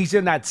 Exactly. He's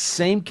in that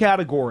same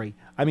category.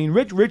 I mean,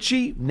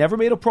 Richie never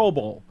made a Pro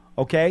Bowl,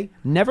 okay?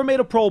 Never made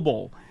a Pro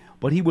Bowl.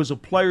 But he was a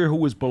player who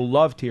was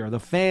beloved here. The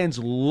fans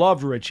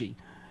loved Richie.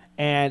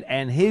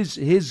 And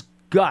his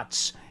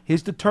guts,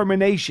 his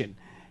determination,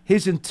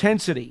 his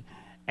intensity,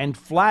 and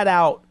flat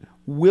out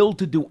will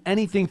to do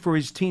anything for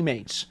his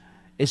teammates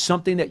is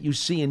something that you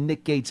see in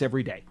Nick Gates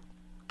every day.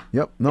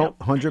 Yep,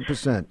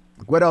 100%.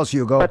 What else,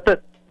 Hugo? But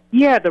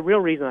the real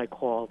reason I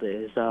called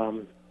is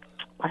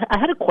I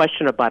had a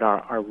question about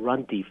our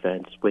run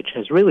defense, which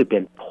has really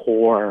been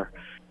poor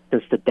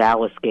since the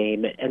Dallas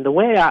game. And the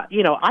way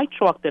I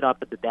chalked it up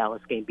at the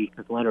Dallas game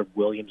because Leonard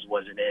Williams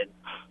wasn't in.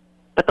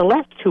 But the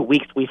last 2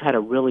 weeks, we've had a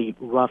really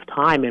rough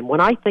time. And when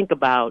I think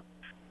about,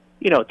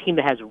 a team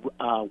that has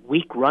a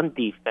weak run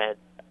defense,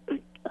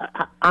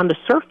 on the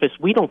surface,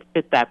 we don't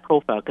fit that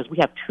profile because we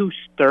have two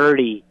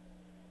sturdy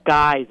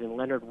guys in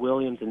Leonard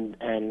Williams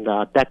and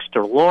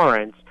Dexter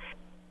Lawrence.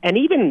 And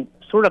even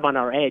sort of on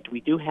our edge,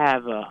 we do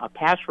have a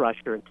pass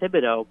rusher in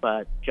Thibodeau,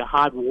 but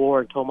Jihad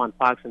Ward, Tomon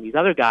Fox, and these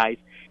other guys,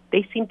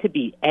 they seem to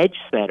be edge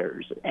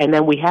setters. And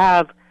then we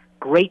have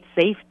great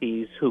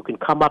safeties who can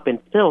come up and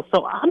fill.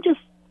 So I'm just,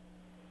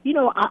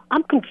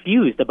 I'm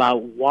confused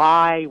about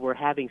why we're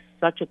having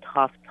such a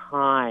tough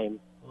time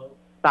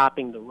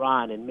stopping the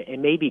run,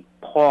 and maybe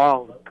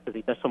Paul, because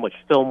he does so much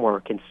film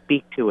work, can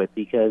speak to it,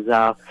 because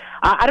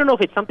I don't know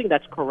if it's something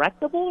that's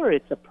correctable or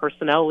it's a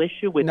personnel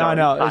issue with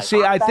No.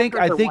 See, I think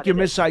you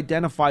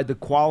misidentified the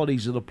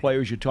qualities of the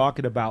players you're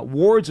talking about.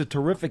 Ward's a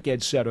terrific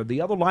edge setter. The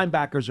other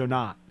linebackers are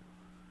not.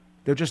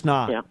 They're just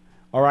not. Yeah.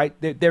 All right?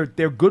 They're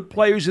good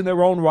players in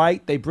their own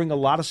right. They bring a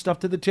lot of stuff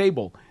to the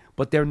table,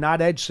 but they're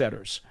not edge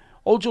setters.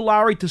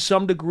 Ojulari to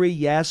some degree,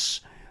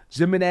 yes.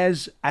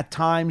 Zimenez at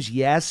times,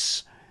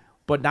 yes.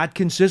 But not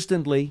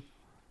consistently.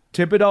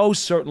 Thibodeau,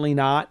 certainly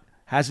not.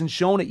 Hasn't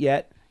shown it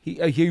yet.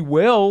 He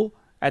will.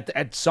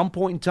 At some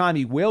point in time,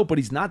 he will, but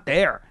he's not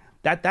there.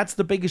 That's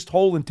the biggest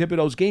hole in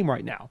Thibodeau's game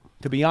right now,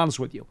 to be honest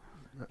with you.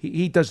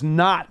 He does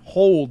not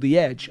hold the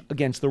edge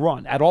against the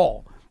run at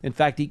all. In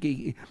fact,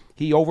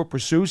 he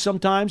over-pursues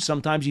sometimes.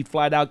 Sometimes he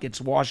flat out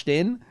gets washed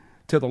in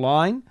to the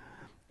line.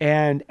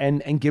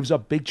 and gives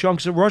up big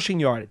chunks of rushing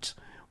yardage.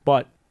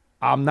 But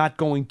I'm not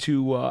going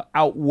to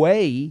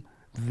outweigh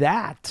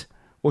that,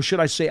 or should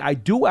I say I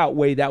do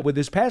outweigh that with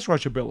his pass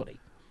rush ability.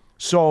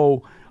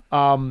 So,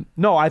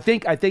 no, I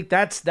think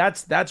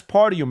that's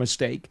part of your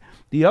mistake.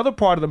 The other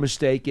part of the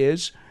mistake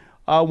is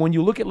when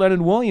you look at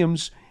Leonard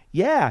Williams,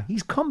 yeah,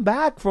 he's come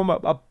back from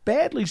a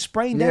badly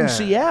sprained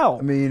MCL.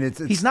 I mean,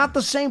 he's not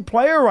the same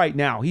player right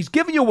now. He's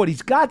giving you what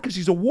he's got because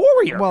he's a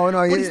warrior. Well,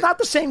 no, but he's not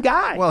the same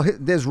guy. Well,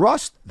 there's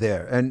rust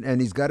there,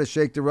 and he's got to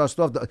shake the rust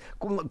off.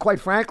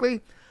 Quite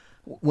frankly,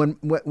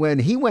 when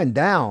he went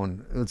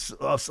down,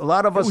 a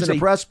lot of us in the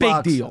press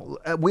box, deal.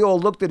 We all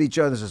looked at each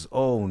other and says,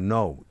 "Oh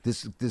no,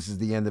 this is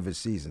the end of his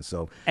season."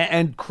 So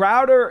and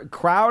Crowder,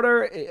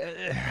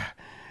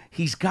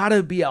 he's got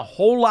to be a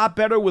whole lot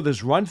better with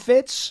his run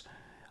fits.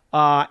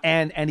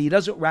 And he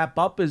doesn't wrap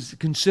up as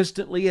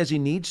consistently as he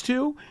needs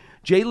to.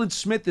 Jalen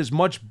Smith is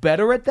much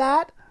better at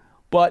that,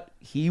 but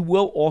he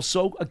will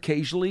also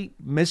occasionally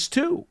miss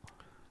too.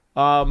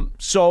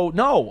 So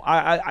no,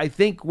 I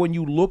think when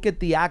you look at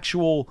the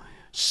actual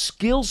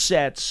skill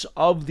sets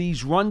of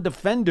these run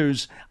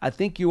defenders, I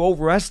think you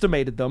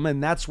overestimated them,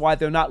 and that's why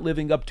they're not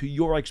living up to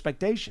your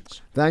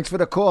expectations. Thanks for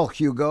the call,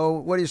 Hugo.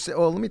 What do you say?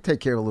 Oh, let me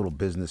take care of a little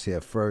business here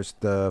first,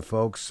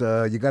 folks.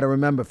 You got to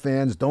remember,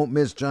 fans, don't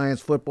miss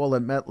Giants football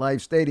at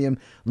MetLife Stadium.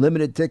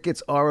 Limited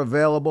tickets are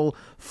available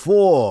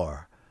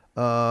for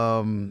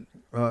all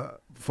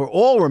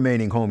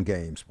remaining home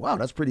games. Wow,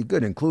 that's pretty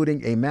good,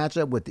 including a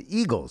matchup with the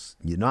Eagles.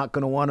 You're not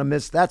going to want to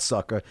miss that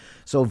sucker.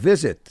 So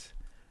visit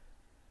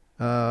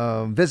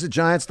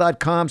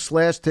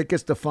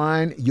Giants.com/tickets to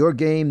find your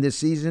game this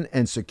season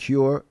and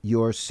secure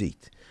your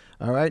seat.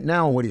 All right,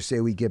 now what do you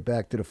say we get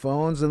back to the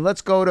phones? And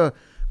let's go to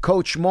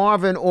Coach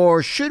Marvin,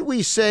 or should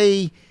we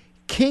say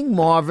King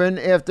Marvin,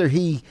 after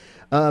he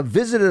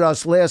visited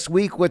us last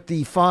week with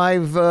the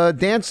 5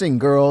 dancing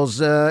girls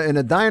in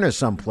a diner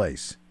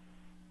someplace.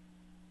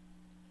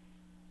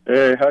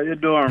 Hey, how you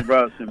doing,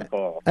 Russ and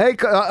Paul? Hey,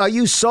 are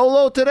you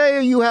solo today,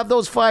 or you have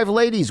those 5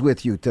 ladies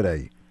with you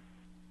today?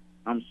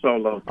 I'm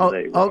solo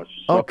today, Russ.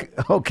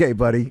 Okay,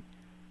 buddy.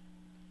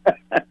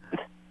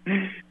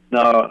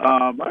 No,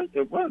 I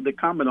wanted to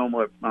comment on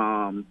what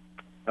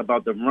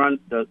about the run,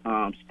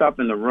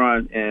 stopping the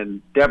run,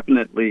 and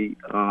definitely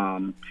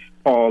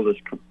Paul is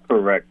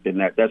correct in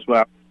that. That's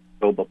why I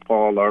go, but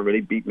Paul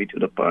already beat me to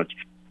the punch.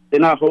 They're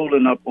not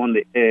holding up on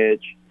the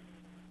edge.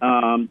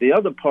 The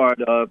other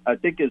part of I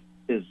think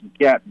is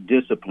gap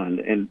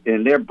discipline,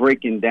 and they're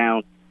breaking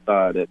down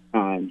at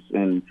times,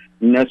 and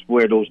that's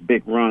where those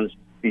big runs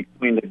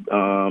between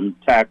the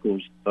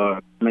tackles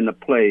come into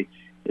play.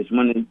 Is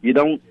when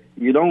you're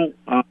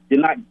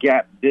not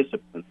gap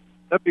disciplined.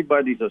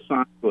 Everybody's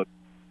assigned to it,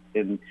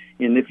 and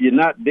if you're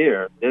not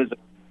there, there's a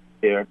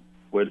there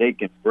where they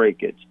can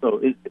break it. So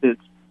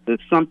it's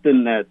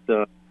something that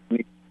we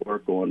need to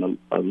work on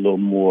a little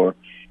more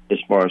as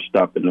far as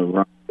stopping the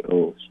run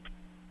goes.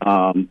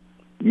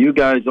 You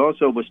guys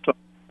also was talking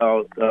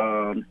about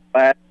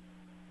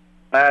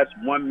last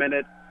 1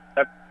 minute.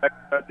 I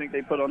think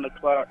they put on the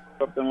clock,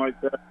 something like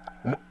that.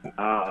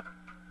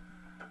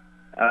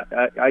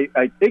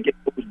 I think it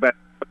goes back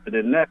to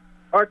the next.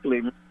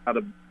 Barkley ran out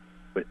of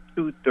with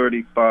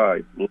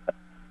 2:35 left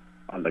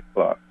on the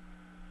clock,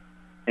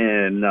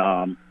 and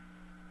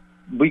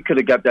we could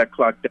have got that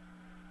clock down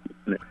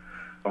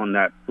on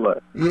that play.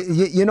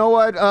 You know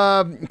what,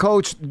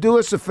 Coach? Do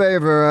us a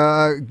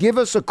favor. Give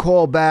us a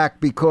call back,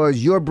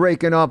 because you're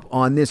breaking up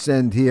on this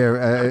end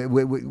here.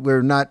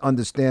 We're not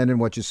understanding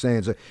what you're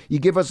saying. So you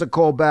give us a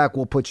call back,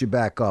 we'll put you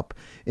back up.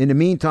 In the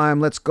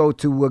meantime, let's go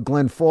to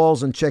Glen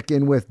Falls and check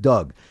in with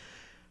Doug.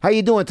 How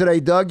you doing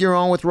today, Doug? You're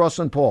on with Russ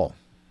and Paul.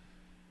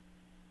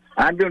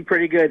 I'm doing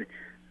pretty good.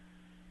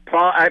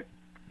 Paul,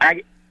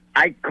 I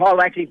called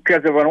actually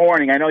because of an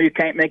warning. I know you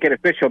can't make it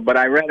official, but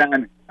I read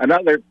on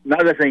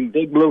another thing,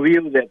 Big Blue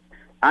View, that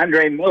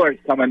Andre Miller's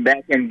coming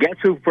back, and guess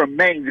who from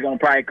Maine's going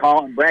to probably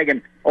call him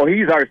bragging, oh,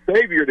 he's our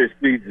savior this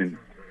season.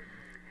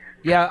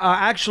 Yeah,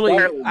 actually,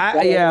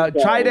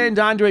 tight end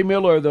Andre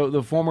Miller,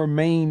 the former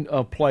Maine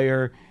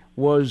player,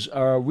 was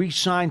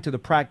re-signed to the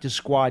practice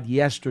squad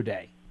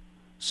yesterday.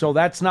 So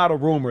that's not a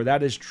rumor.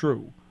 That is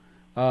true.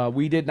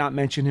 We did not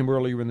mention him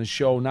earlier in the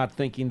show, not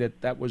thinking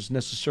that was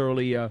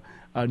necessarily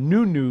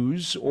new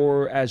news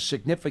or as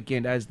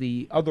significant as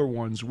the other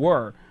ones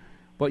were.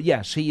 But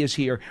yes, he is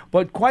here.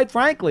 But quite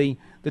frankly,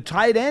 the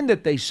tight end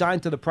that they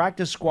signed to the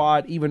practice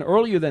squad even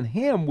earlier than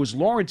him was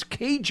Lawrence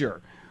Cager,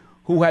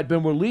 who had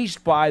been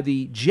released by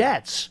the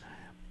Jets,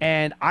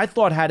 and I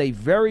thought had a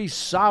very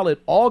solid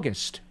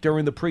August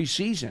during the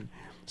preseason.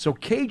 So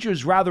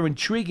Cager's rather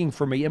intriguing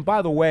for me. And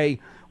by the way,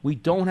 we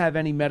don't have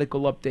any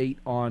medical update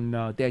on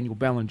Daniel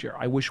Bellinger.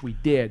 I wish we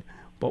did,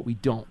 but we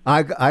don't.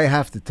 I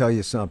have to tell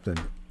you something.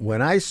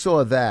 When I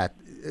saw that,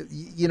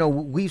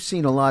 we've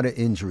seen a lot of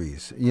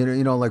injuries.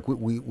 Like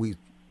we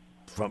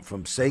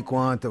from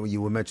Saquon to you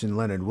were mentioning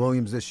Leonard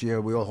Williams this year.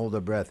 We all hold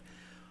our breath.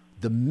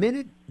 The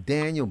minute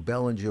Daniel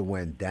Bellinger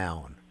went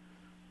down,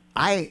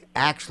 I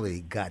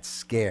actually got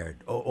scared,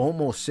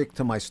 almost sick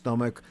to my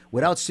stomach,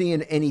 without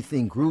seeing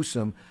anything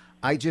gruesome.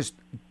 I just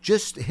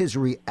his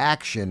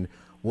reaction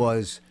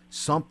was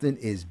something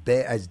is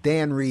bad, as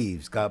Dan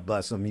Reeves, God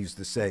bless him, used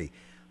to say.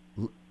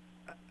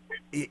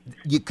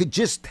 You could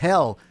just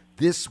tell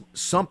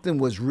something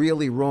was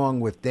really wrong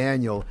with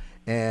Daniel,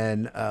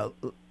 and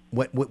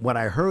when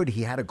I heard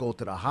he had to go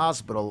to the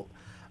hospital,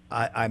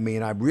 I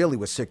mean, I really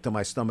was sick to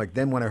my stomach.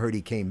 Then when I heard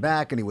he came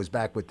back and he was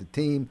back with the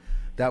team,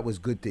 that was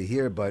good to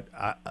hear. But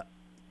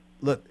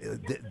look,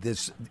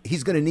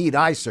 he's going to need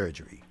eye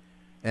surgery,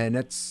 and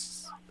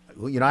that's,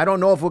 I don't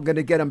know if we're going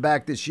to get him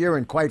back this year.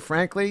 And quite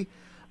frankly,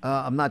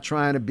 I'm not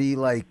trying to be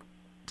like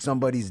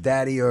somebody's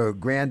daddy or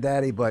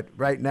granddaddy, but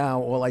right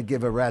now all I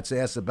give a rat's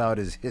ass about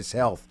is his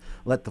health.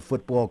 Let the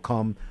football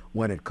come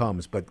when it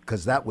comes, but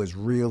because that was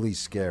really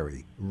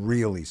scary,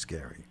 really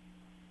scary.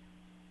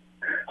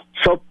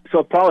 So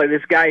Paulie,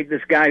 this guy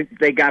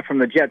they got from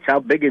the Jets, how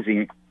big is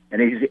he?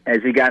 And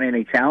has he got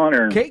any talent?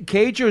 Or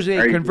Cager's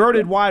a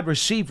converted wide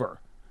receiver,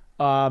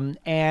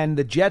 and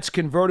the Jets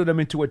converted him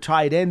into a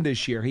tight end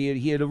this year.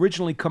 He had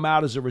originally come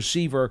out as a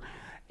receiver,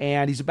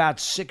 and he's about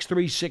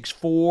 6'3",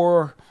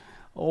 6'4".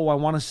 Oh, I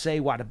want to say,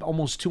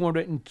 almost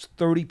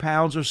 230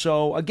 pounds or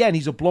so. Again,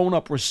 he's a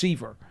blown-up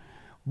receiver.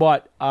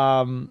 But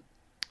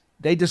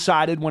they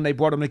decided when they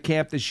brought him to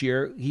camp this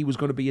year, he was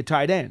going to be a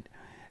tight end.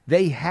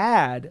 They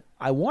had,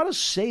 I want to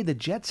say the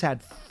Jets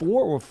had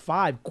 4 or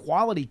 5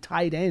 quality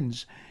tight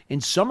ends in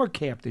summer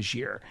camp this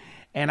year.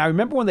 And I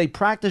remember when they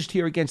practiced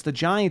here against the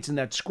Giants in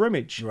that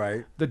scrimmage,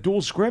 right, the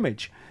dual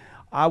scrimmage,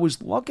 I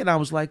was looking, I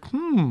was like,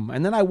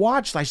 And then I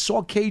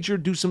saw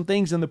Cager do some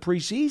things in the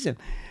preseason.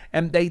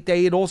 And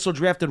they had also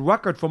drafted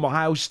Ruckert from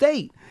Ohio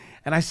State.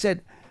 And I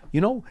said,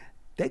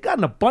 they got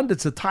an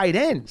abundance of tight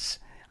ends.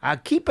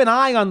 Keep an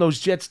eye on those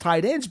Jets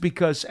tight ends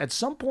because at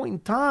some point in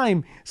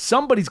time,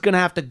 somebody's going to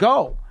have to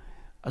go.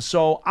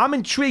 So I'm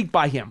intrigued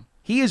by him.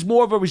 He is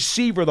more of a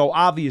receiver, though,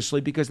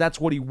 obviously, because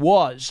that's what he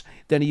was,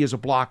 than he is a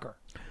blocker.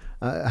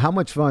 How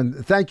much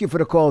fun. Thank you for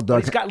the call, Doug.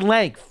 But he's got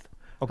length,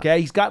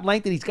 okay? He's got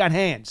length and he's got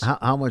hands.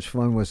 How much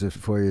fun was it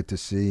for you to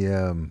see?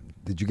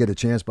 Did you get a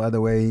chance, by the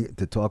way,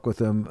 to talk with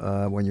him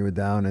when you were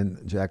down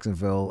in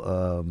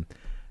Jacksonville,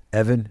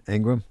 Evan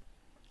Ingram?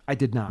 I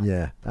did not.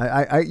 Yeah,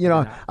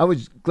 I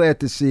was glad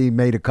to see he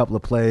made a couple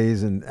of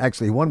plays, and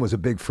actually one was a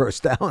big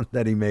first down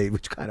that he made,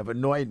 which kind of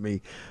annoyed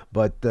me,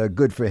 but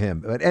good for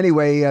him. But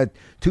anyway,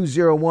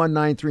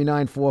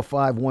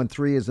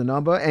 201-939-4513 is the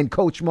number, and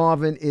Coach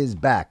Marvin is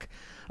back.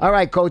 All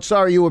right, Coach,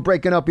 sorry you were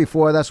breaking up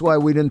before. That's why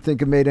we didn't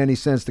think it made any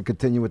sense to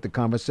continue with the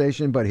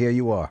conversation, but here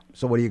you are.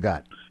 So what do you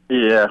got?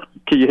 Yeah.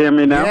 Can you hear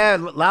me now? Yeah,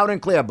 loud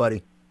and clear,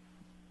 buddy.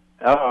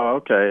 Oh,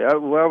 okay. I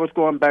was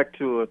going back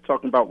to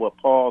talking about what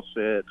Paul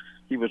said.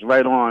 He was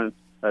right on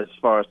as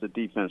far as the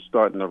defense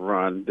starting to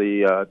run.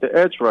 The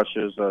edge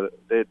rushers,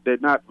 they're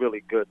not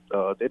really good.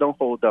 They don't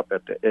hold up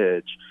at the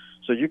edge.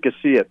 So you can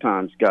see at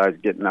times guys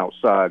getting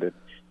outside and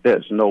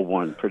there's no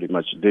one pretty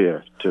much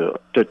there to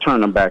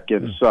turn them back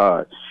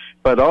inside.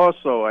 But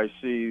also I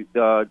see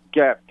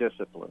gap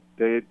discipline.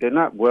 They're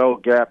not well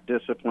gap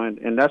disciplined,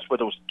 and that's where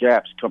those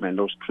gaps come in.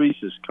 Those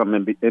creases come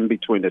in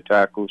between the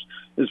tackles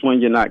is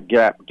when you're not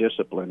gap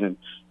disciplined. And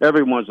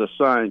everyone's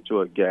assigned to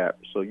a gap.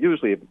 So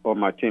usually on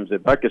my teams,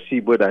 if I could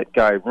see where that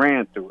guy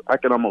ran through, I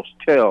could almost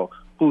tell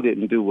who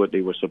didn't do what they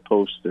were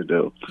supposed to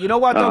do. You know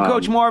what, though,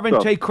 Coach Marvin?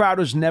 Tate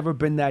Crowder's never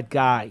been that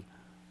guy.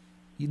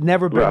 He's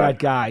never been that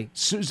guy.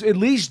 So, at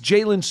least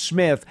Jalen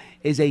Smith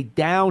is a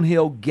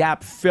downhill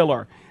gap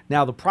filler.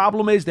 Now the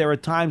problem is there are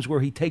times where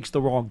he takes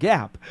the wrong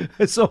gap,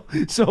 so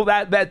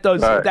that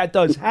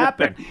does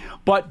happen.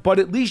 But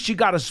at least you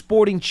got a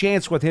sporting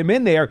chance with him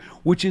in there,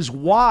 which is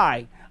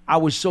why I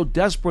was so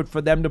desperate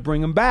for them to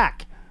bring him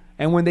back.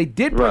 And when they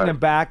did bring him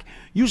back,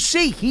 you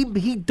see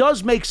he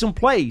does make some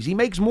plays. He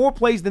makes more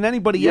plays than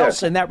anybody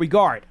else in that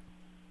regard.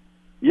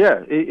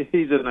 Yeah,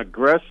 he's an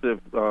aggressive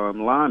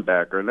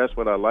linebacker, and that's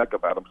what I like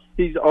about him.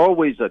 He's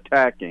always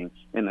attacking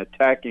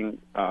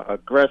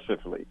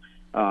aggressively.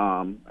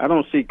 I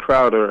don't see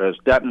Crowder as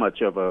that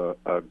much of a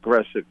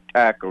aggressive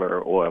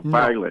tackler or a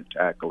violent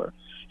tackler.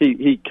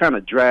 He kind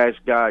of drags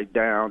guys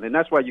down, and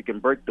that's why you can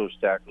break those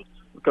tackles,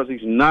 because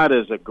he's not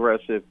as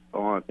aggressive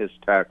on his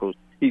tackles.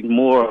 He's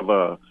more of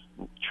a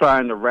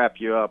trying to wrap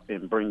you up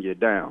and bring you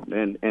down.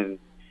 And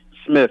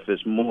Smith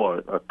is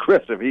more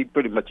aggressive. He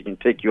pretty much can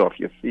take you off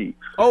your feet.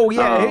 Oh,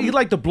 yeah. He'd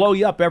like to blow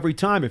you up every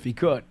time if he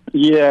could.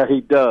 Yeah, he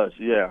does.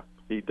 Yeah,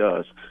 he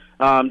does.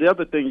 The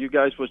other thing you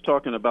guys was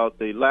talking about,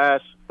 the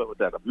last, what was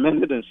that,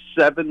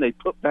 1:07 they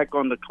put back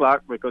on the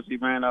clock because he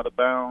ran out of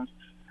bounds.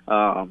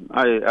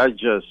 I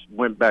just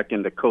went back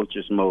into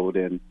coach's mode,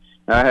 and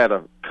I had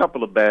a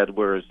couple of bad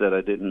words that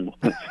I wouldn't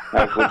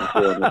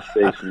say on the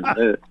station.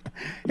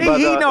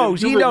 He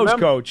knows. He knows,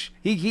 Coach.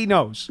 He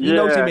knows. He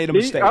knows he made a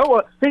mistake. He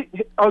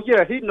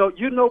know.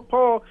 You know,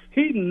 Paul,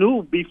 he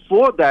knew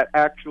before that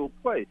actual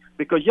play,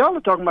 because y'all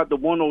are talking about the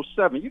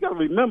 1:07. You got to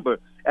remember,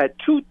 at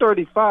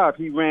 2:35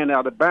 he ran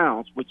out of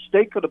bounds, which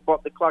they could have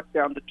brought the clock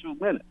down to 2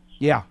 minutes.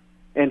 Yeah.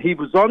 and he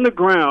was on the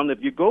ground.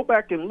 If you go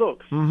back and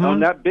look on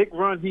that big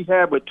run he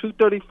had with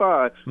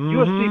 235,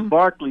 you'll see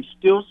Barkley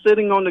still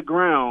sitting on the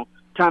ground,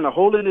 kind of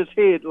holding his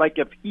head like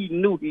if he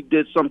knew he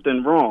did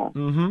something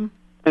wrong.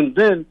 And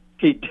then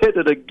he did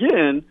it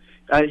again.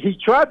 He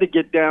tried to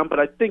get down, but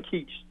I think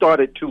he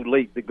started too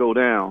late to go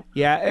down.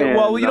 Yeah, and,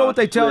 well, you know what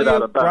they tell slid out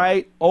you, of bounds.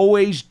 right?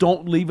 Always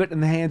don't leave it in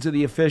the hands of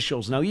the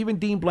officials. Now, even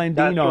Dean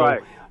Blandino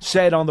right.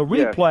 said on the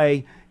Yes.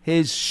 replay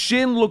his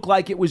shin looked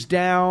like it was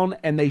down,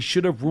 and they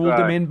should have ruled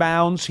him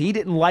inbounds. He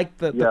didn't like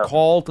the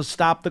call to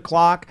stop the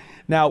clock.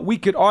 Now, we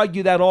could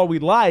argue that all we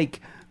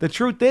like. The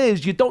truth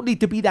is, you don't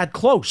need to be that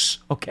close,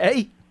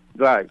 okay?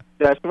 Right.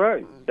 That's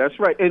right. That's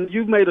right. And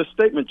you made a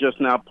statement just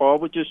now, Paul,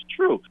 which is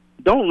true.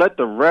 Don't let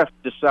the ref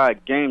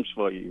decide games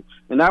for you.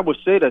 And I would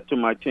say that to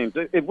my teams.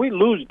 If we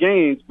lose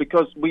games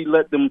because we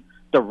let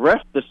the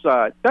ref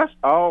decide, that's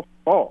our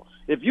fault.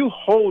 If you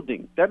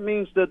holding, that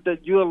means that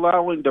you're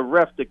allowing the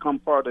ref to become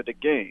part of the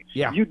game.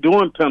 Yeah. You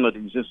doing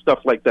penalties and stuff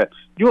like that.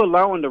 You're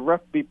allowing the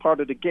ref to be part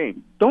of the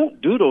game.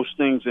 Don't do those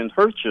things and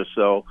hurt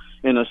yourself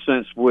in a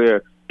sense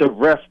where the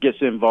ref gets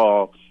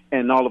involved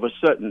and all of a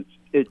sudden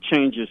it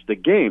changes the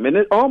game. And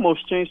it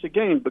almost changed the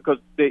game because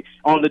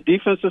on the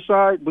defensive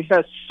side, we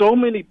had so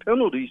many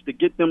penalties to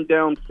get them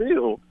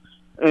downfield.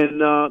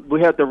 And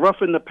we had the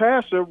roughing the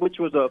passer, which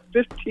was a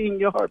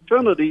 15-yard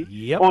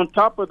penalty on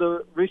top of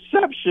the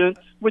reception,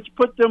 which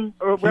put them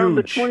around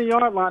the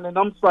 20-yard line. And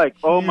I'm like,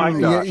 oh, my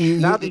gosh.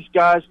 Now these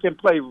guys can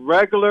play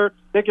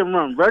they can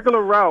run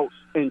regular routes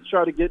and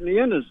try to get in the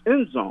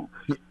end zone.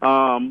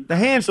 The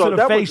hands to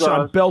the face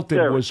on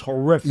Belton was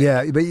horrific.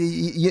 Yeah, but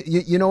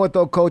you know what,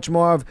 though, Coach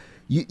Marv?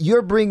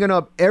 You're bringing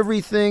up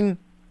everything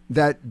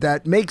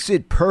that makes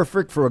it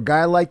perfect for a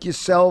guy like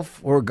yourself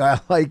or a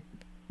guy like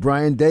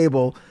Brian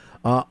Dable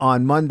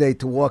on Monday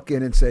to walk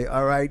in and say,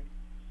 all right,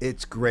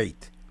 it's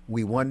great.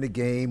 We won the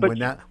game. We're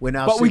now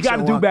but we got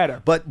to do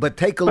better. But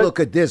take a look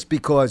at this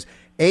because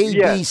A,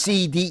 B,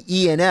 C, D,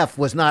 E, and F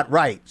was not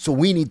right. So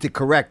we need to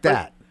correct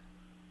that.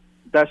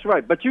 That's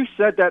right. But you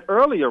said that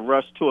earlier,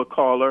 Russ, to a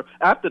caller,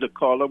 after the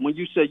caller, when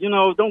you said,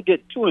 don't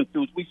get too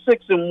enthused. We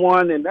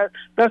 6-1, and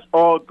that's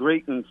all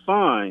great and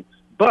fine.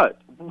 But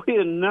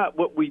we're not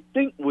what we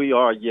think we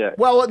are yet.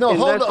 Well, no,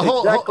 hold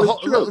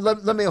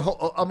on. Let me.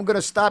 I'm going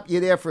to stop you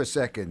there for a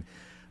second.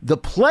 The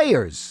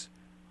players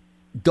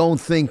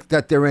don't think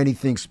that they're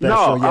anything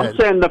special yet. I'm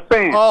saying the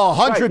fans. Oh,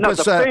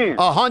 100%.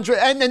 100,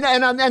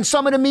 and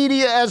some of the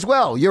media as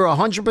well. You're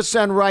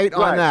 100% right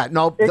on that.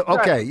 No, exactly.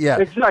 Okay, yeah,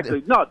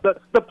 exactly. No,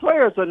 the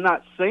players are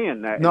not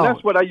saying that. No. And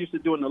that's what I used to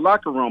do in the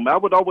locker room. I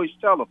would always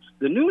tell them,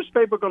 the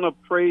newspaper going to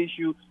praise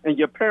you, and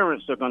your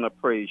parents are going to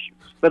praise you.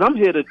 But I'm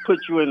here to put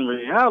you in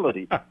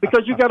reality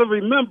because you got to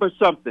remember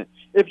something.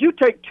 If you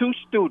take two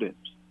students.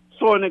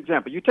 For an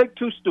example, you take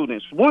two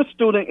students. One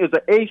student is an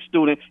A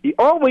student. He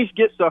always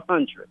gets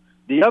 100.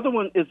 The other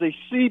one is a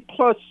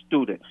C-plus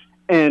student,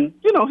 and,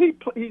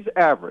 he's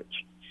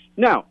average.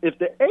 Now, if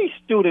the A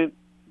student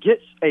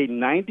gets a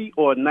 90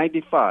 or a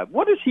 95,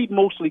 what is he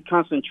mostly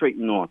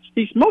concentrating on?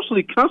 He's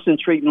mostly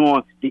concentrating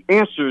on the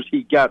answers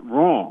he got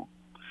wrong.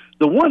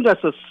 The one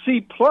that's a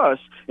C-plus,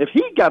 if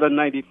he got a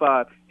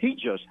 95, he's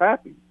just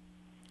happy.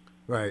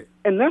 Right.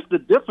 And that's the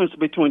difference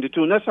between the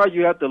two, and that's how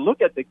you have to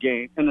look at the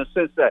game in the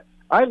sense that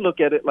I look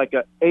at it like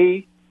an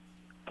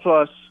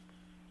A-plus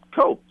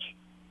coach.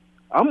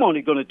 I'm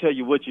only going to tell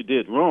you what you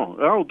did wrong.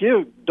 I don't give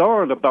a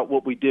darn about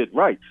what we did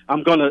right.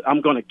 I'm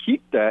gonna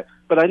keep that,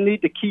 but I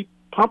need to keep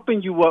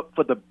pumping you up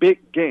for the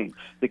big game.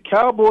 The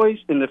Cowboys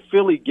and the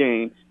Philly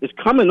game is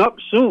coming up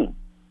soon.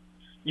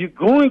 You're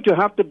going to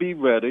have to be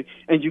ready,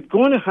 and you're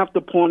going to have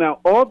to point out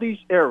all these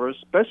errors,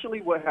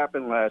 especially what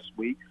happened last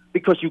week,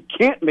 because you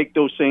can't make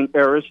those same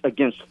errors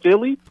against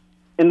Philly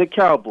and the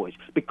Cowboys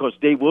because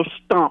they will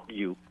stomp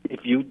you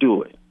if you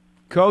do it.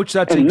 Coach,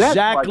 that's And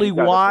exactly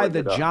why break the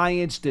it up.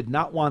 Giants did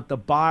not want the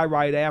bye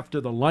right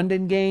after the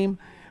London game,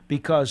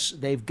 because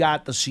they've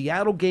got the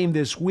Seattle game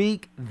this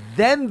week,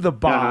 then the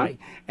bye,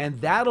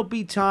 and that'll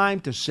be time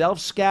to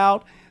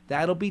self-scout.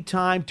 That'll be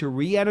time to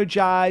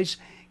re-energize,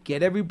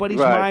 get everybody's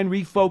mind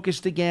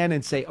refocused again,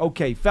 and say,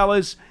 okay,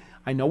 fellas,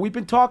 I know we've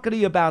been talking to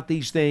you about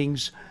these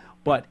things,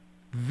 but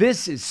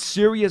this is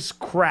serious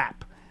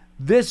crap.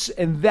 This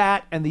and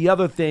that and the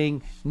other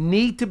thing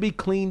need to be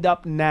cleaned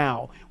up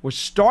now. We're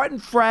starting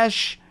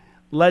fresh.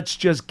 Let's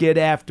just get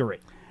after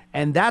it.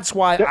 And that's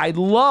why I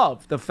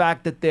love the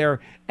fact that their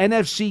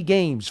NFC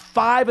games,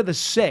 5 of the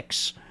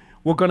 6,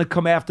 were going to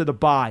come after the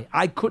bye.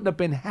 I couldn't have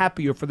been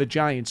happier for the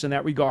Giants in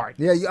that regard.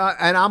 Yeah,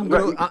 and I'm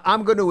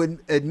going to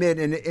admit,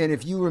 and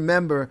if you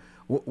remember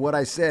what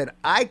I said,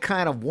 I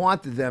kind of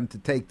wanted them to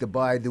take the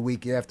bye the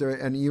week after.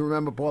 And you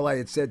remember, Paul, I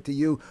had said to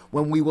you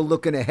when we were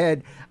looking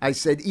ahead, I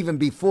said even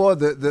before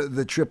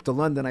the trip to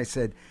London, I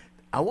said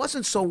I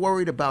wasn't so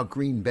worried about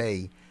Green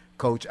Bay,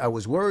 Coach. I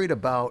was worried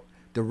about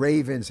the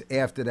Ravens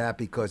after that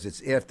because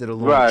it's after the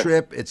long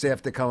trip. It's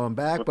after coming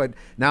back. But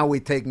now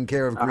we've taken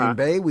care of Green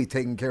Bay. We've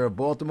taken care of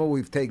Baltimore.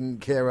 We've taken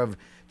care of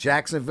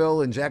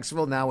Jacksonville.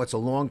 Now it's a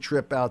long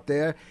trip out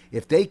there.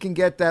 If they can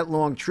get that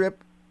long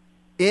trip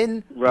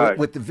in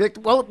with the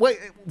victory. Well, wait,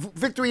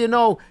 victory,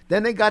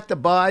 then they got the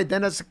bye.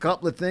 Then there's a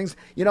couple of things,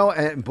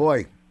 and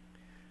boy,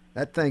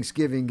 that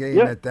Thanksgiving game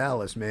at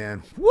Dallas,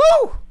 man. Woo!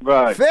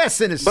 Right.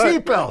 Fasten the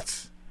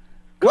seatbelts.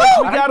 Coach,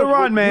 we got to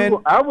run, man.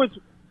 I was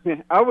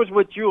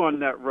with you on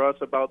that, Russ,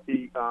 about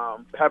the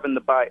having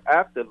the bye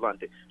after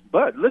London.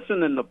 But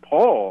listening to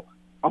Paul,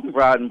 I'm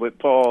riding with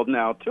Paul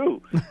now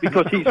too,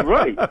 because he's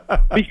right.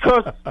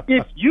 Because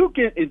if you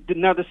get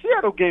now, the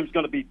Seattle game's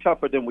going to be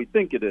tougher than we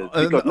think it is.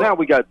 Because now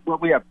we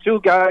have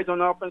two guys on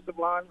the offensive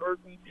line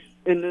hurting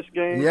in this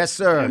game. Yes,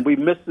 sir. And we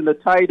missing the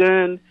tight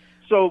end.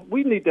 So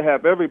we need to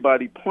have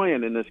everybody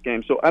playing in this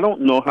game. So I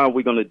don't know how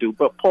we're going to do.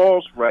 But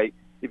Paul's right.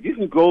 If you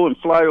can go and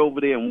fly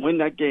over there and win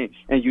that game,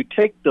 and you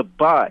take the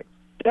bye,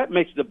 that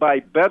makes the bye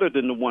better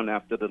than the one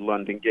after the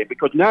London game,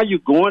 because now you're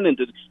going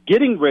into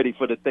getting ready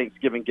for the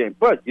Thanksgiving game.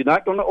 But you're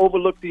not going to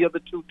overlook the other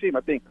two teams.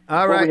 I think.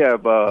 All right. We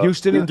have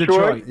Houston and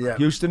Detroit. Yeah.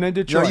 Houston and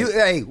Detroit.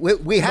 No,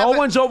 we haven't. No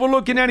one's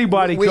overlooking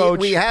anybody, Coach.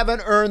 We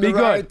haven't earned the Be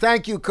right. good.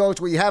 Thank you, Coach.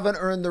 We haven't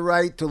earned the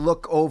right to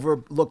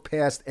look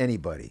past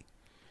anybody.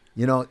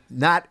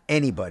 Not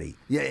anybody.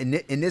 Yeah,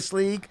 in this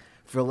league,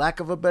 for lack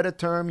of a better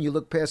term, you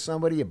look past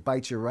somebody, it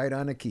bites you right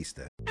on the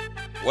keister.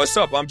 What's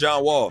up? I'm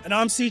John Wall. And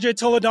I'm CJ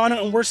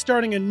Toledano, and we're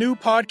starting a new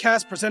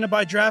podcast presented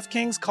by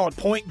DraftKings called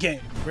Point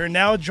Game. We're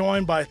now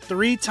joined by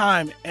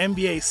three-time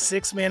NBA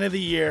Sixth Man of the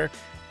Year,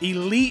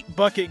 elite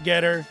bucket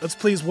getter. Let's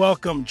please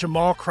welcome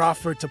Jamal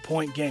Crawford to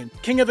Point Game.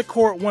 King of the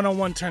Court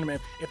one-on-one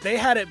tournament. If they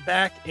had it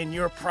back in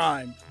your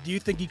prime, do you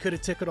think you could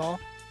have took it all?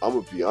 I'm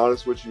going to be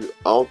honest with you.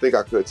 I don't think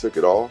I could have took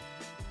it all,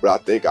 but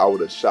I think I would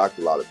have shocked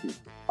a lot of people.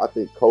 I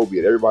think Kobe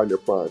and everybody in their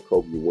prime,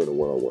 Kobe would win a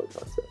one-on-one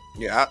contest.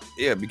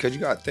 Yeah, because you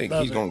got to think.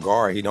 He's going to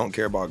guard. He don't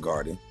care about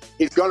guarding.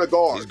 He's going to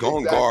guard. He's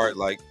going to guard.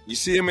 Like, you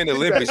see him in the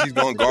Olympics, he's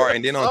going to guard.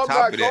 And then on top of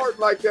that. I'm not guarding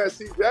like that,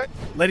 CJ.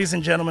 Ladies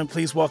and gentlemen,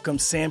 please welcome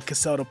Sam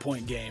Cassell to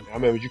Point Game. I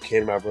remember you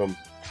came to my room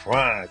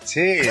crying,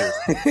 tears,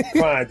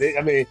 crying.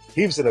 I mean,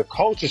 he was in a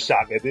culture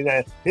shock. And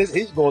then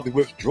he's going through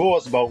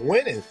withdrawals about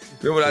winning.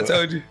 Remember what I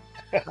told you?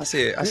 I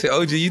said,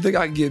 OG, you think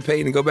I can get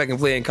paid and go back and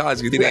play in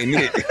college because it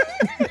ain't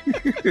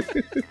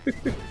it?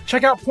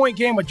 Check out Point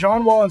Game with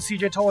John Wall and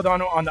CJ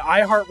Toledano on the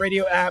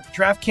iHeartRadio app,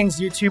 DraftKings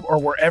YouTube, or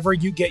wherever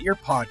you get your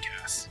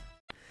podcasts.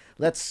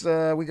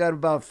 We got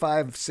about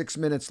 5-6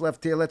 minutes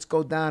left here. Let's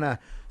go down to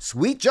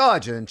Sweet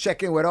Georgia and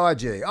check in with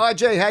RJ.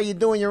 RJ, how you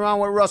doing? You're on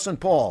with Russ and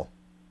Paul.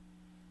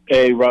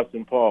 Hey, Russ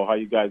and Paul. How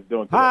you guys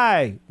doing today?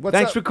 Hi.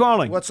 Thanks for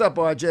calling. What's up,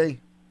 RJ?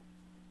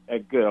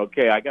 Good.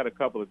 Okay, I got a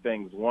couple of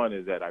things. One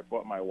is that I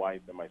brought my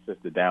wife and my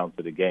sister down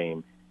to the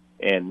game,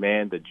 and,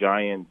 man, the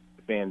Giants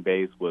fan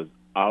base was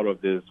out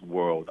of this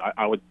world.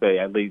 I would say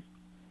at least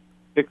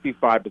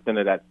 65%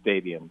 of that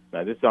stadium,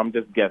 now this I'm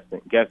just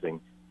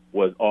guessing,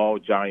 was all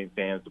Giant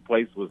fans. The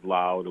place was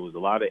loud. There was a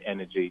lot of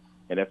energy,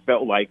 and it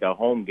felt like a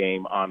home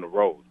game on the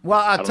road. Well,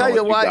 I'll tell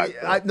you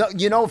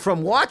what,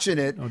 from watching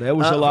it. Oh, there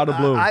was a lot of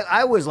blue.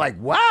 I was like,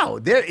 wow,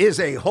 there is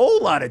a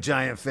whole lot of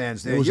Giant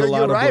fans there.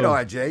 You're right,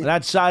 RJ.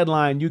 That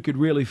sideline, you could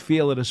really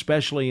feel it,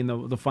 especially in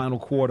the final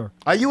quarter.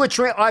 Are you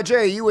RJ,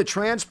 are you a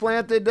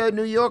transplanted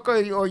New Yorker,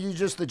 or are you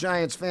just a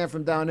Giants fan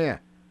from down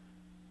there?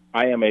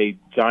 I am a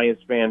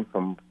Giants fan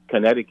from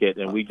Connecticut,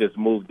 and we just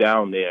moved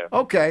down there.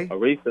 Okay.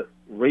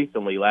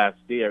 Recently, last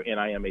year, and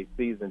I am a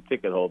season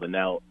ticket holder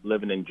now,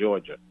 living in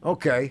Georgia.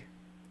 Okay.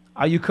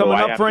 Are you coming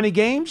up for any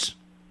games?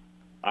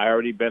 I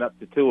already been up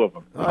to 2 of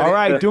them. All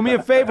right, do me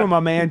a favor, my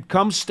man.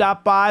 Come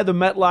stop by the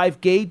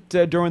MetLife Gate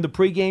during the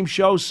pregame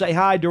show. Say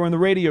hi during the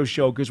radio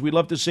show, because we'd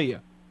love to see you.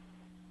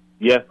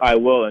 Yes, I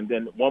will. And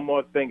then one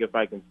more thing, if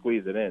I can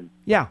squeeze it in.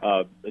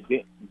 Yeah.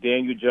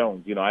 Daniel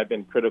Jones, I've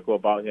been critical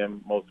about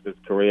him most of his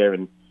career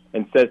and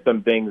said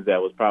some things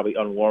that was probably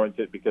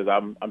unwarranted because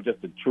I'm just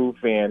a true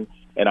fan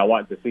and I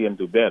want to see him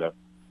do better.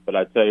 But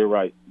I tell you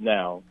right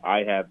now,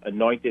 I have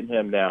anointed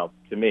him now,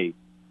 to me,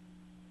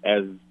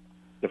 as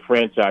the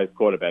franchise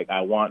quarterback.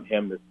 I want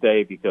him to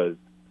stay because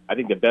I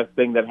think the best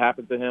thing that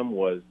happened to him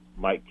was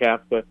Mike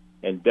Kafka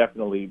and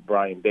definitely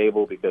Brian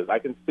Dable, because I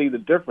can see the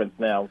difference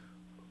now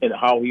in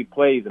how he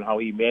plays and how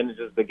he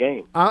manages the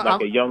game,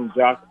 like a young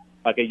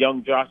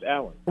Josh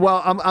Allen.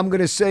 Well, I'm going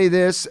to say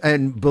this,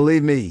 and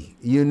believe me,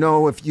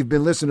 if you've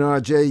been listening to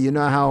RJ, you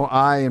know how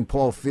I and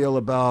Paul feel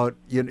about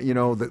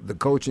the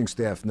coaching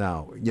staff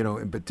now.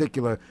 In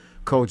particular,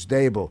 Coach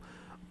Dable.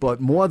 But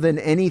more than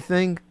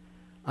anything,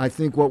 I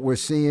think what we're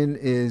seeing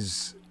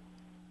is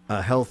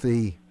a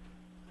healthy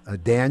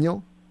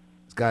Daniel.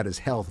 He's got his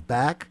health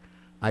back.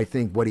 I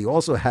think what he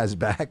also has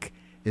back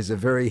is a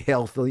very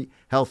healthy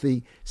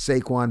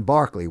Saquon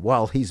Barkley.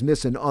 While he's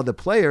missing other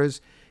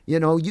players,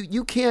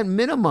 you can't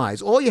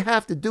minimize. All you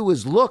have to do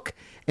is look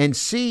and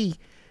see,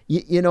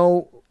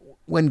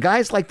 when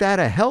guys like that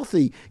are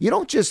healthy, you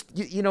don't just,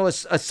 a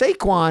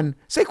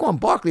Saquon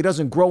Barkley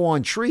doesn't grow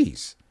on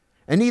trees,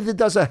 and neither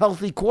does a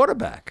healthy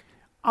quarterback.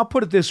 I'll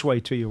put it this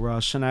way to you,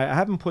 Russ, and I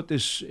haven't put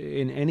this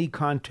in any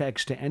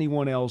context to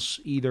anyone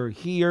else, either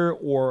here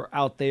or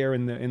out there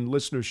in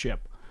listenership.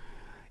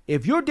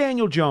 If you're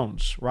Daniel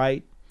Jones,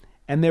 right,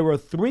 And there are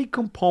three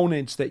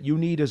components that you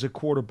need as a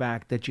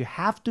quarterback that you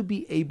have to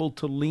be able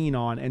to lean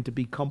on and to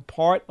become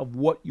part of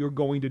what you're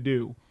going to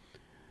do.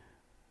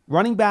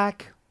 Running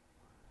back,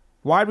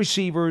 wide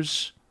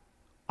receivers,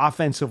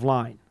 offensive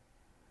line.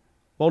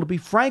 Well, to be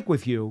frank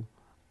with you,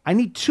 I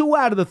need 2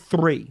 out of the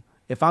 3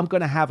 if I'm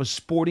going to have a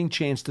sporting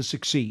chance to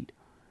succeed.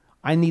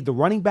 I need the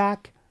running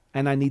back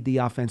and I need the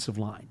offensive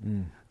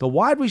line. The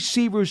wide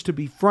receivers, to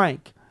be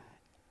frank,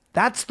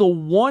 that's the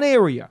one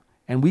area,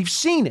 and we've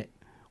seen it,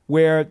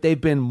 where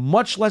they've been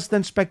much less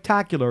than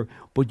spectacular,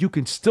 but you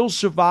can still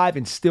survive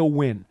and still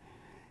win.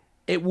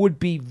 It would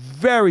be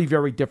very,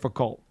 very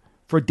difficult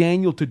for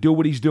Daniel to do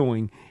what he's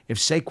doing if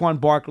Saquon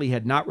Barkley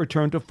had not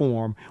returned to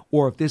form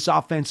or if this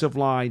offensive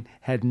line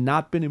had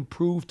not been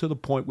improved to the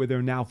point where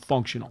they're now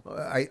functional.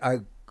 I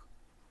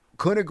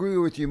couldn't agree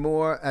with you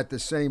more. At the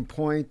same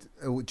point,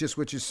 just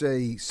what you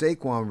say,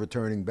 Saquon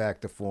returning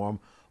back to form,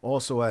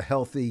 also a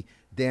healthy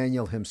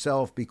Daniel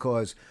himself,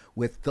 because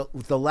with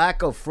the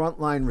lack of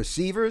frontline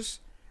receivers,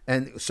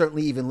 and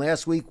certainly even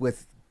last week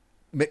with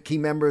key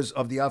members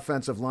of the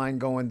offensive line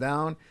going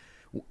down,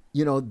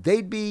 you know,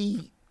 they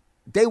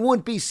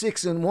wouldn't be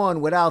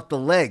 6-1 without the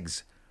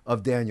legs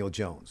of Daniel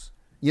Jones.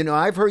 You know,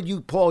 I've heard you,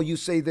 Paul, you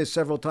say this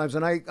several times,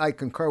 and I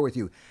concur with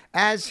you.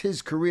 As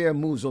his career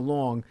moves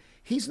along,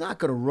 he's not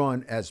going to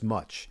run as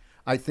much.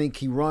 I think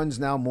he runs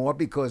now more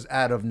because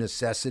out of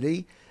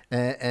necessity,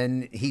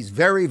 and he's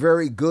very,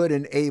 very good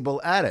and able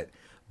at it.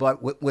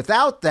 But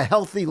without the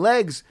healthy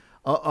legs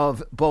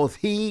of both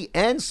he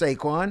and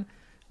Saquon,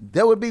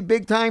 there would be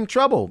big-time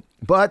trouble.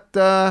 But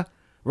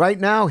right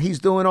now, he's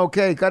doing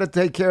okay. Got to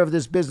take care of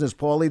this business,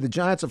 Paulie. The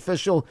Giants'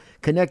 official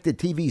connected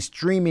TV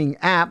streaming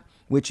app,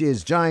 which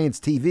is Giants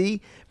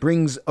TV,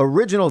 brings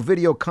original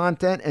video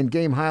content and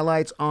game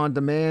highlights on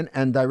demand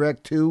and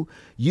direct to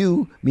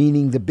you,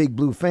 meaning the Big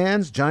Blue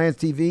fans.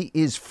 Giants TV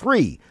is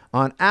free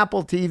on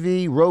Apple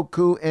TV,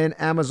 Roku, and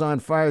Amazon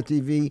Fire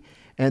TV,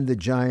 and the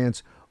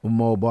Giants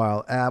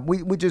mobile app.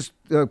 We just,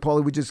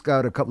 Paulie, we just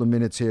got a couple of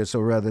minutes here, so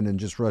rather than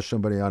just rush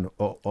somebody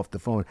off the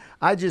phone,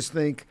 I just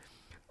think,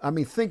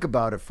 think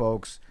about it,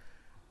 folks.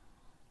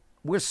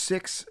 We're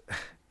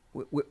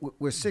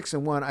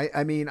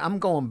 6-1. I'm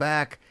going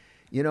back.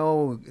 You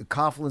know,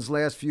 Coughlin's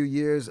last few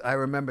years, I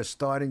remember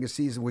starting a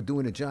season, we're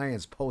doing a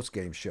Giants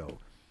postgame show.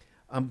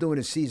 I'm doing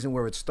a season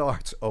where it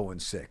starts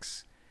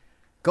 0-6.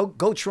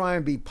 Go try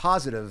and be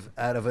positive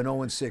out of an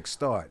 0-6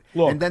 start.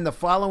 Look, and then the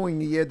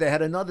following year, they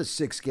had another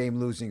 6-game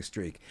losing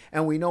streak.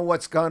 And we know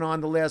what's gone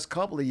on the last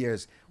couple of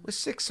years. We're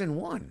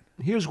 6-1.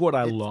 Here's what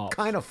I love.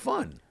 Kind of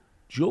fun.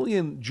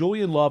 Julian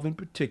Love in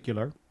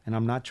particular, and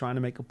I'm not trying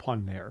to make a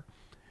pun there,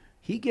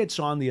 he gets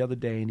on the other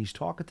day and he's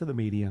talking to the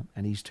media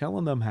and he's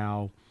telling them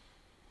how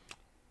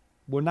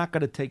we're not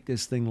going to take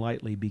this thing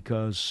lightly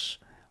because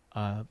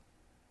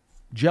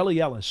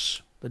Jelly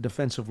Ellis, the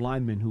defensive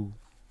lineman who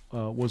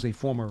was a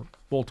former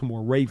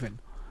Baltimore Raven,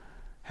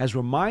 has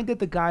reminded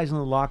the guys in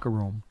the locker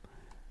room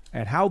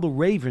at how the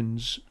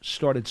Ravens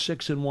started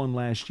 6-1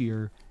 last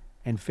year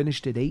and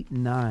finished at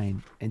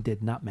 8-9 and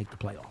did not make the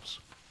playoffs.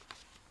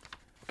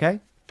 Okay?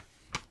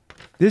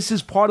 This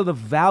is part of the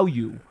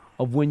value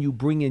of when you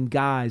bring in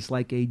guys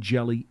like a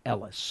Jelly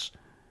Ellis.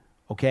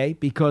 Okay?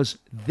 Because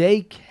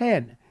they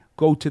can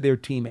go to their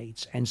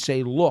teammates and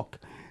say, look,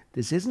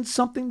 this isn't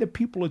something that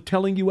people are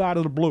telling you out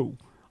of the blue.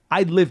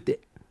 I lived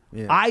it.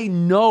 Yeah. I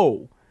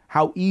know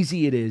how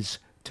easy it is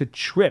to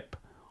trip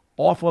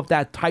off of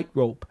that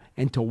tightrope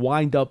and to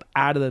wind up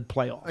out of the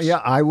playoffs. Yeah,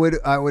 I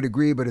would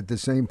agree, but at the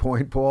same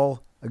point,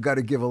 Paul, I got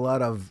to give a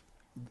lot of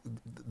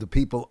the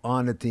people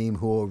on the team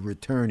who are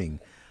returning,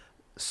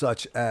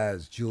 such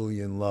as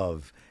Julian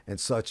Love and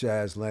such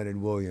as Leonard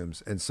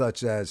Williams and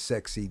such as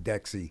Sexy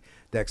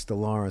Dexter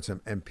Lawrence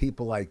and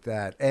people like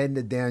that, and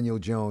the Daniel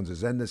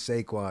Joneses and the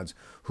Saquons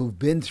who've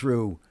been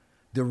through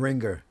the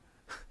ringer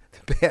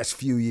the past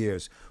few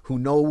years, who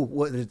know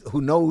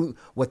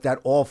what that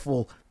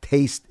awful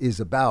taste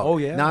is about. Oh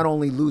yeah. Not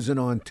only losing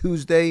on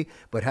Tuesday,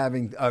 but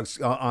having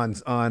on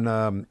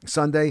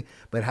Sunday,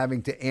 but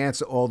having to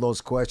answer all those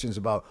questions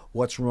about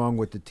what's wrong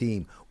with the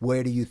team.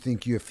 Where do you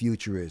think your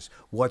future is?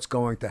 What's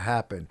going to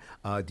happen?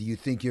 Do you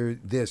think you're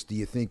this? Do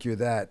you think you're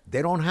that?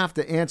 They don't have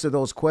to answer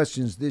those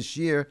questions this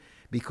year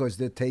because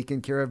they're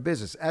taking care of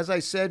business. As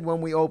I said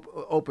when we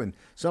opened,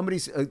 somebody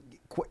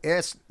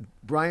asked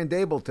Brian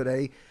Dable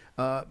today.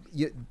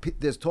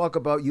 There's talk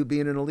about you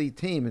being an elite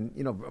team,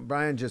 and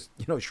Brian just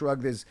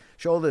shrugged his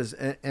shoulders.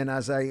 And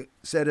as I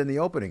said in the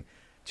opening,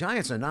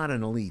 Giants are not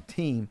an elite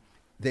team;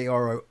 they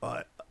are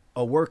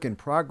a work in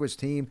progress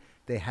team.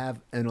 They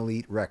have an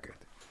elite record,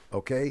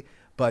 okay.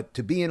 But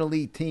to be an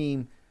elite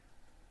team,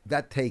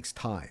 that takes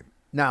time.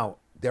 Now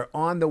they're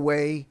on the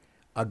way.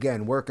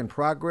 Again, work in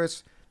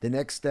progress. The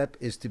next step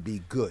is to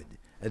be good,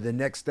 and the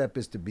next step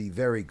is to be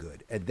very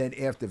good, and then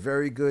after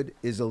very good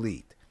is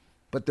elite.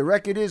 But the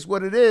record is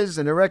what it is,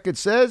 and the record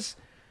says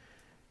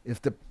if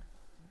the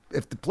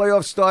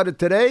playoffs started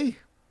today,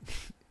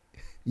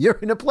 you're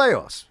in the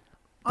playoffs.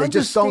 They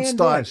just don't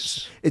start.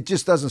 This. It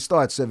just doesn't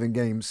start 7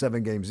 games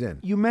in.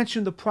 You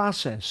mentioned the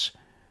process.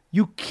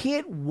 You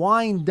can't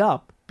wind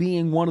up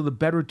being one of the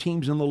better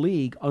teams in the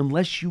league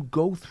unless you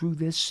go through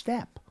this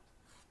step.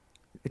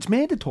 It's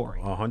mandatory.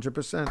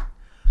 100%.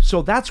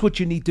 So that's what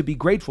you need to be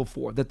grateful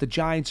for, that the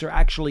Giants are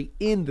actually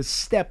in the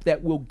step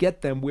that will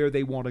get them where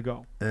they want to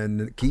go.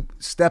 And keep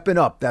stepping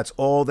up. That's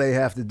all they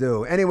have to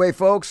do. Anyway,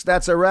 folks,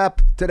 that's a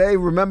wrap today.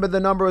 Remember the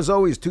number as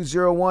always,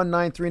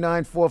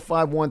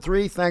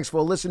 201-939-4513. Thanks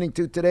for listening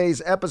to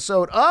today's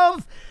episode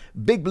of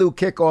Big Blue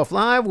Kickoff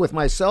Live with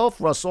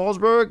myself, Russ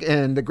Salzberg,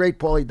 and the great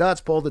Paulie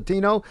Dots, Paul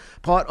Dottino,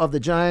 part of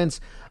the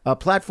Giants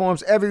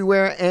platforms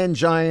everywhere and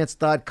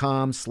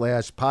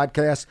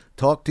Giants.com/podcast.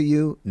 Talk to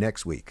you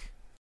next week.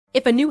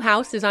 If a new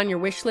house is on your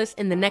wish list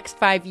in the next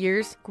 5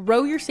 years,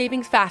 grow your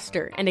savings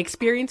faster and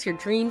experience your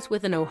dreams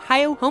with an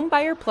Ohio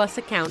Homebuyer Plus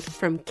account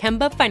from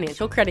Kemba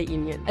Financial Credit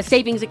Union. A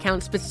savings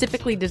account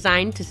specifically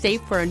designed to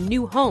save for a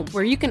new home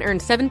where you can earn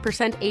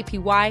 7%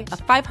 APY, a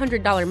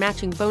 $500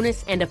 matching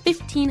bonus, and a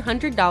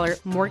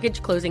 $1,500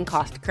 mortgage closing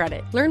cost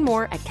credit. Learn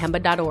more at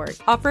Kemba.org.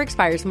 Offer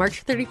expires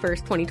March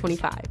 31st,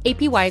 2025.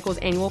 APY equals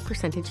annual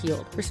percentage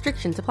yield.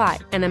 Restrictions apply.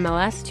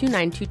 NMLS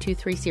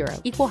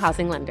 292230. Equal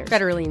housing lender.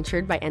 Federally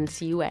insured by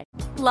NCUA.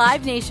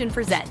 Live Nation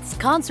presents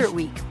Concert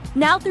Week.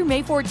 Now through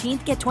May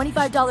 14th, get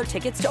 $25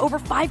 tickets to over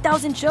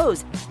 5,000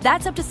 shows.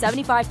 That's up to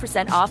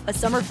 75% off a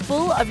summer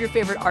full of your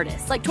favorite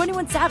artists like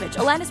 21 Savage,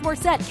 Alanis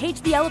Morissette,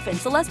 Cage the Elephant,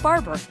 Celeste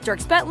Barber,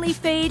 Dierks Bentley,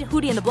 Fade,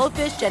 Hootie and the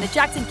Blowfish, Janet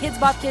Jackson, Kidz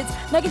Bop Kids,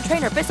 Meghan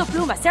Trainor, Peso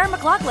Pluma, Sarah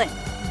McLachlan.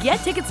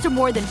 Get tickets to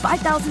more than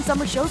 5,000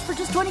 summer shows for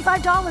just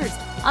 $25.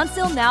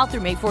 Until now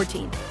through May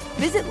 14th.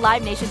 Visit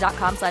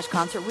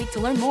LiveNation.com/Concert Week to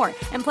learn more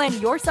and plan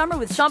your summer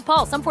with Sean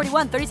Paul, Sum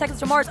 41, 30 Seconds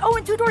to Mars,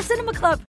 and Two Door Cinema Club.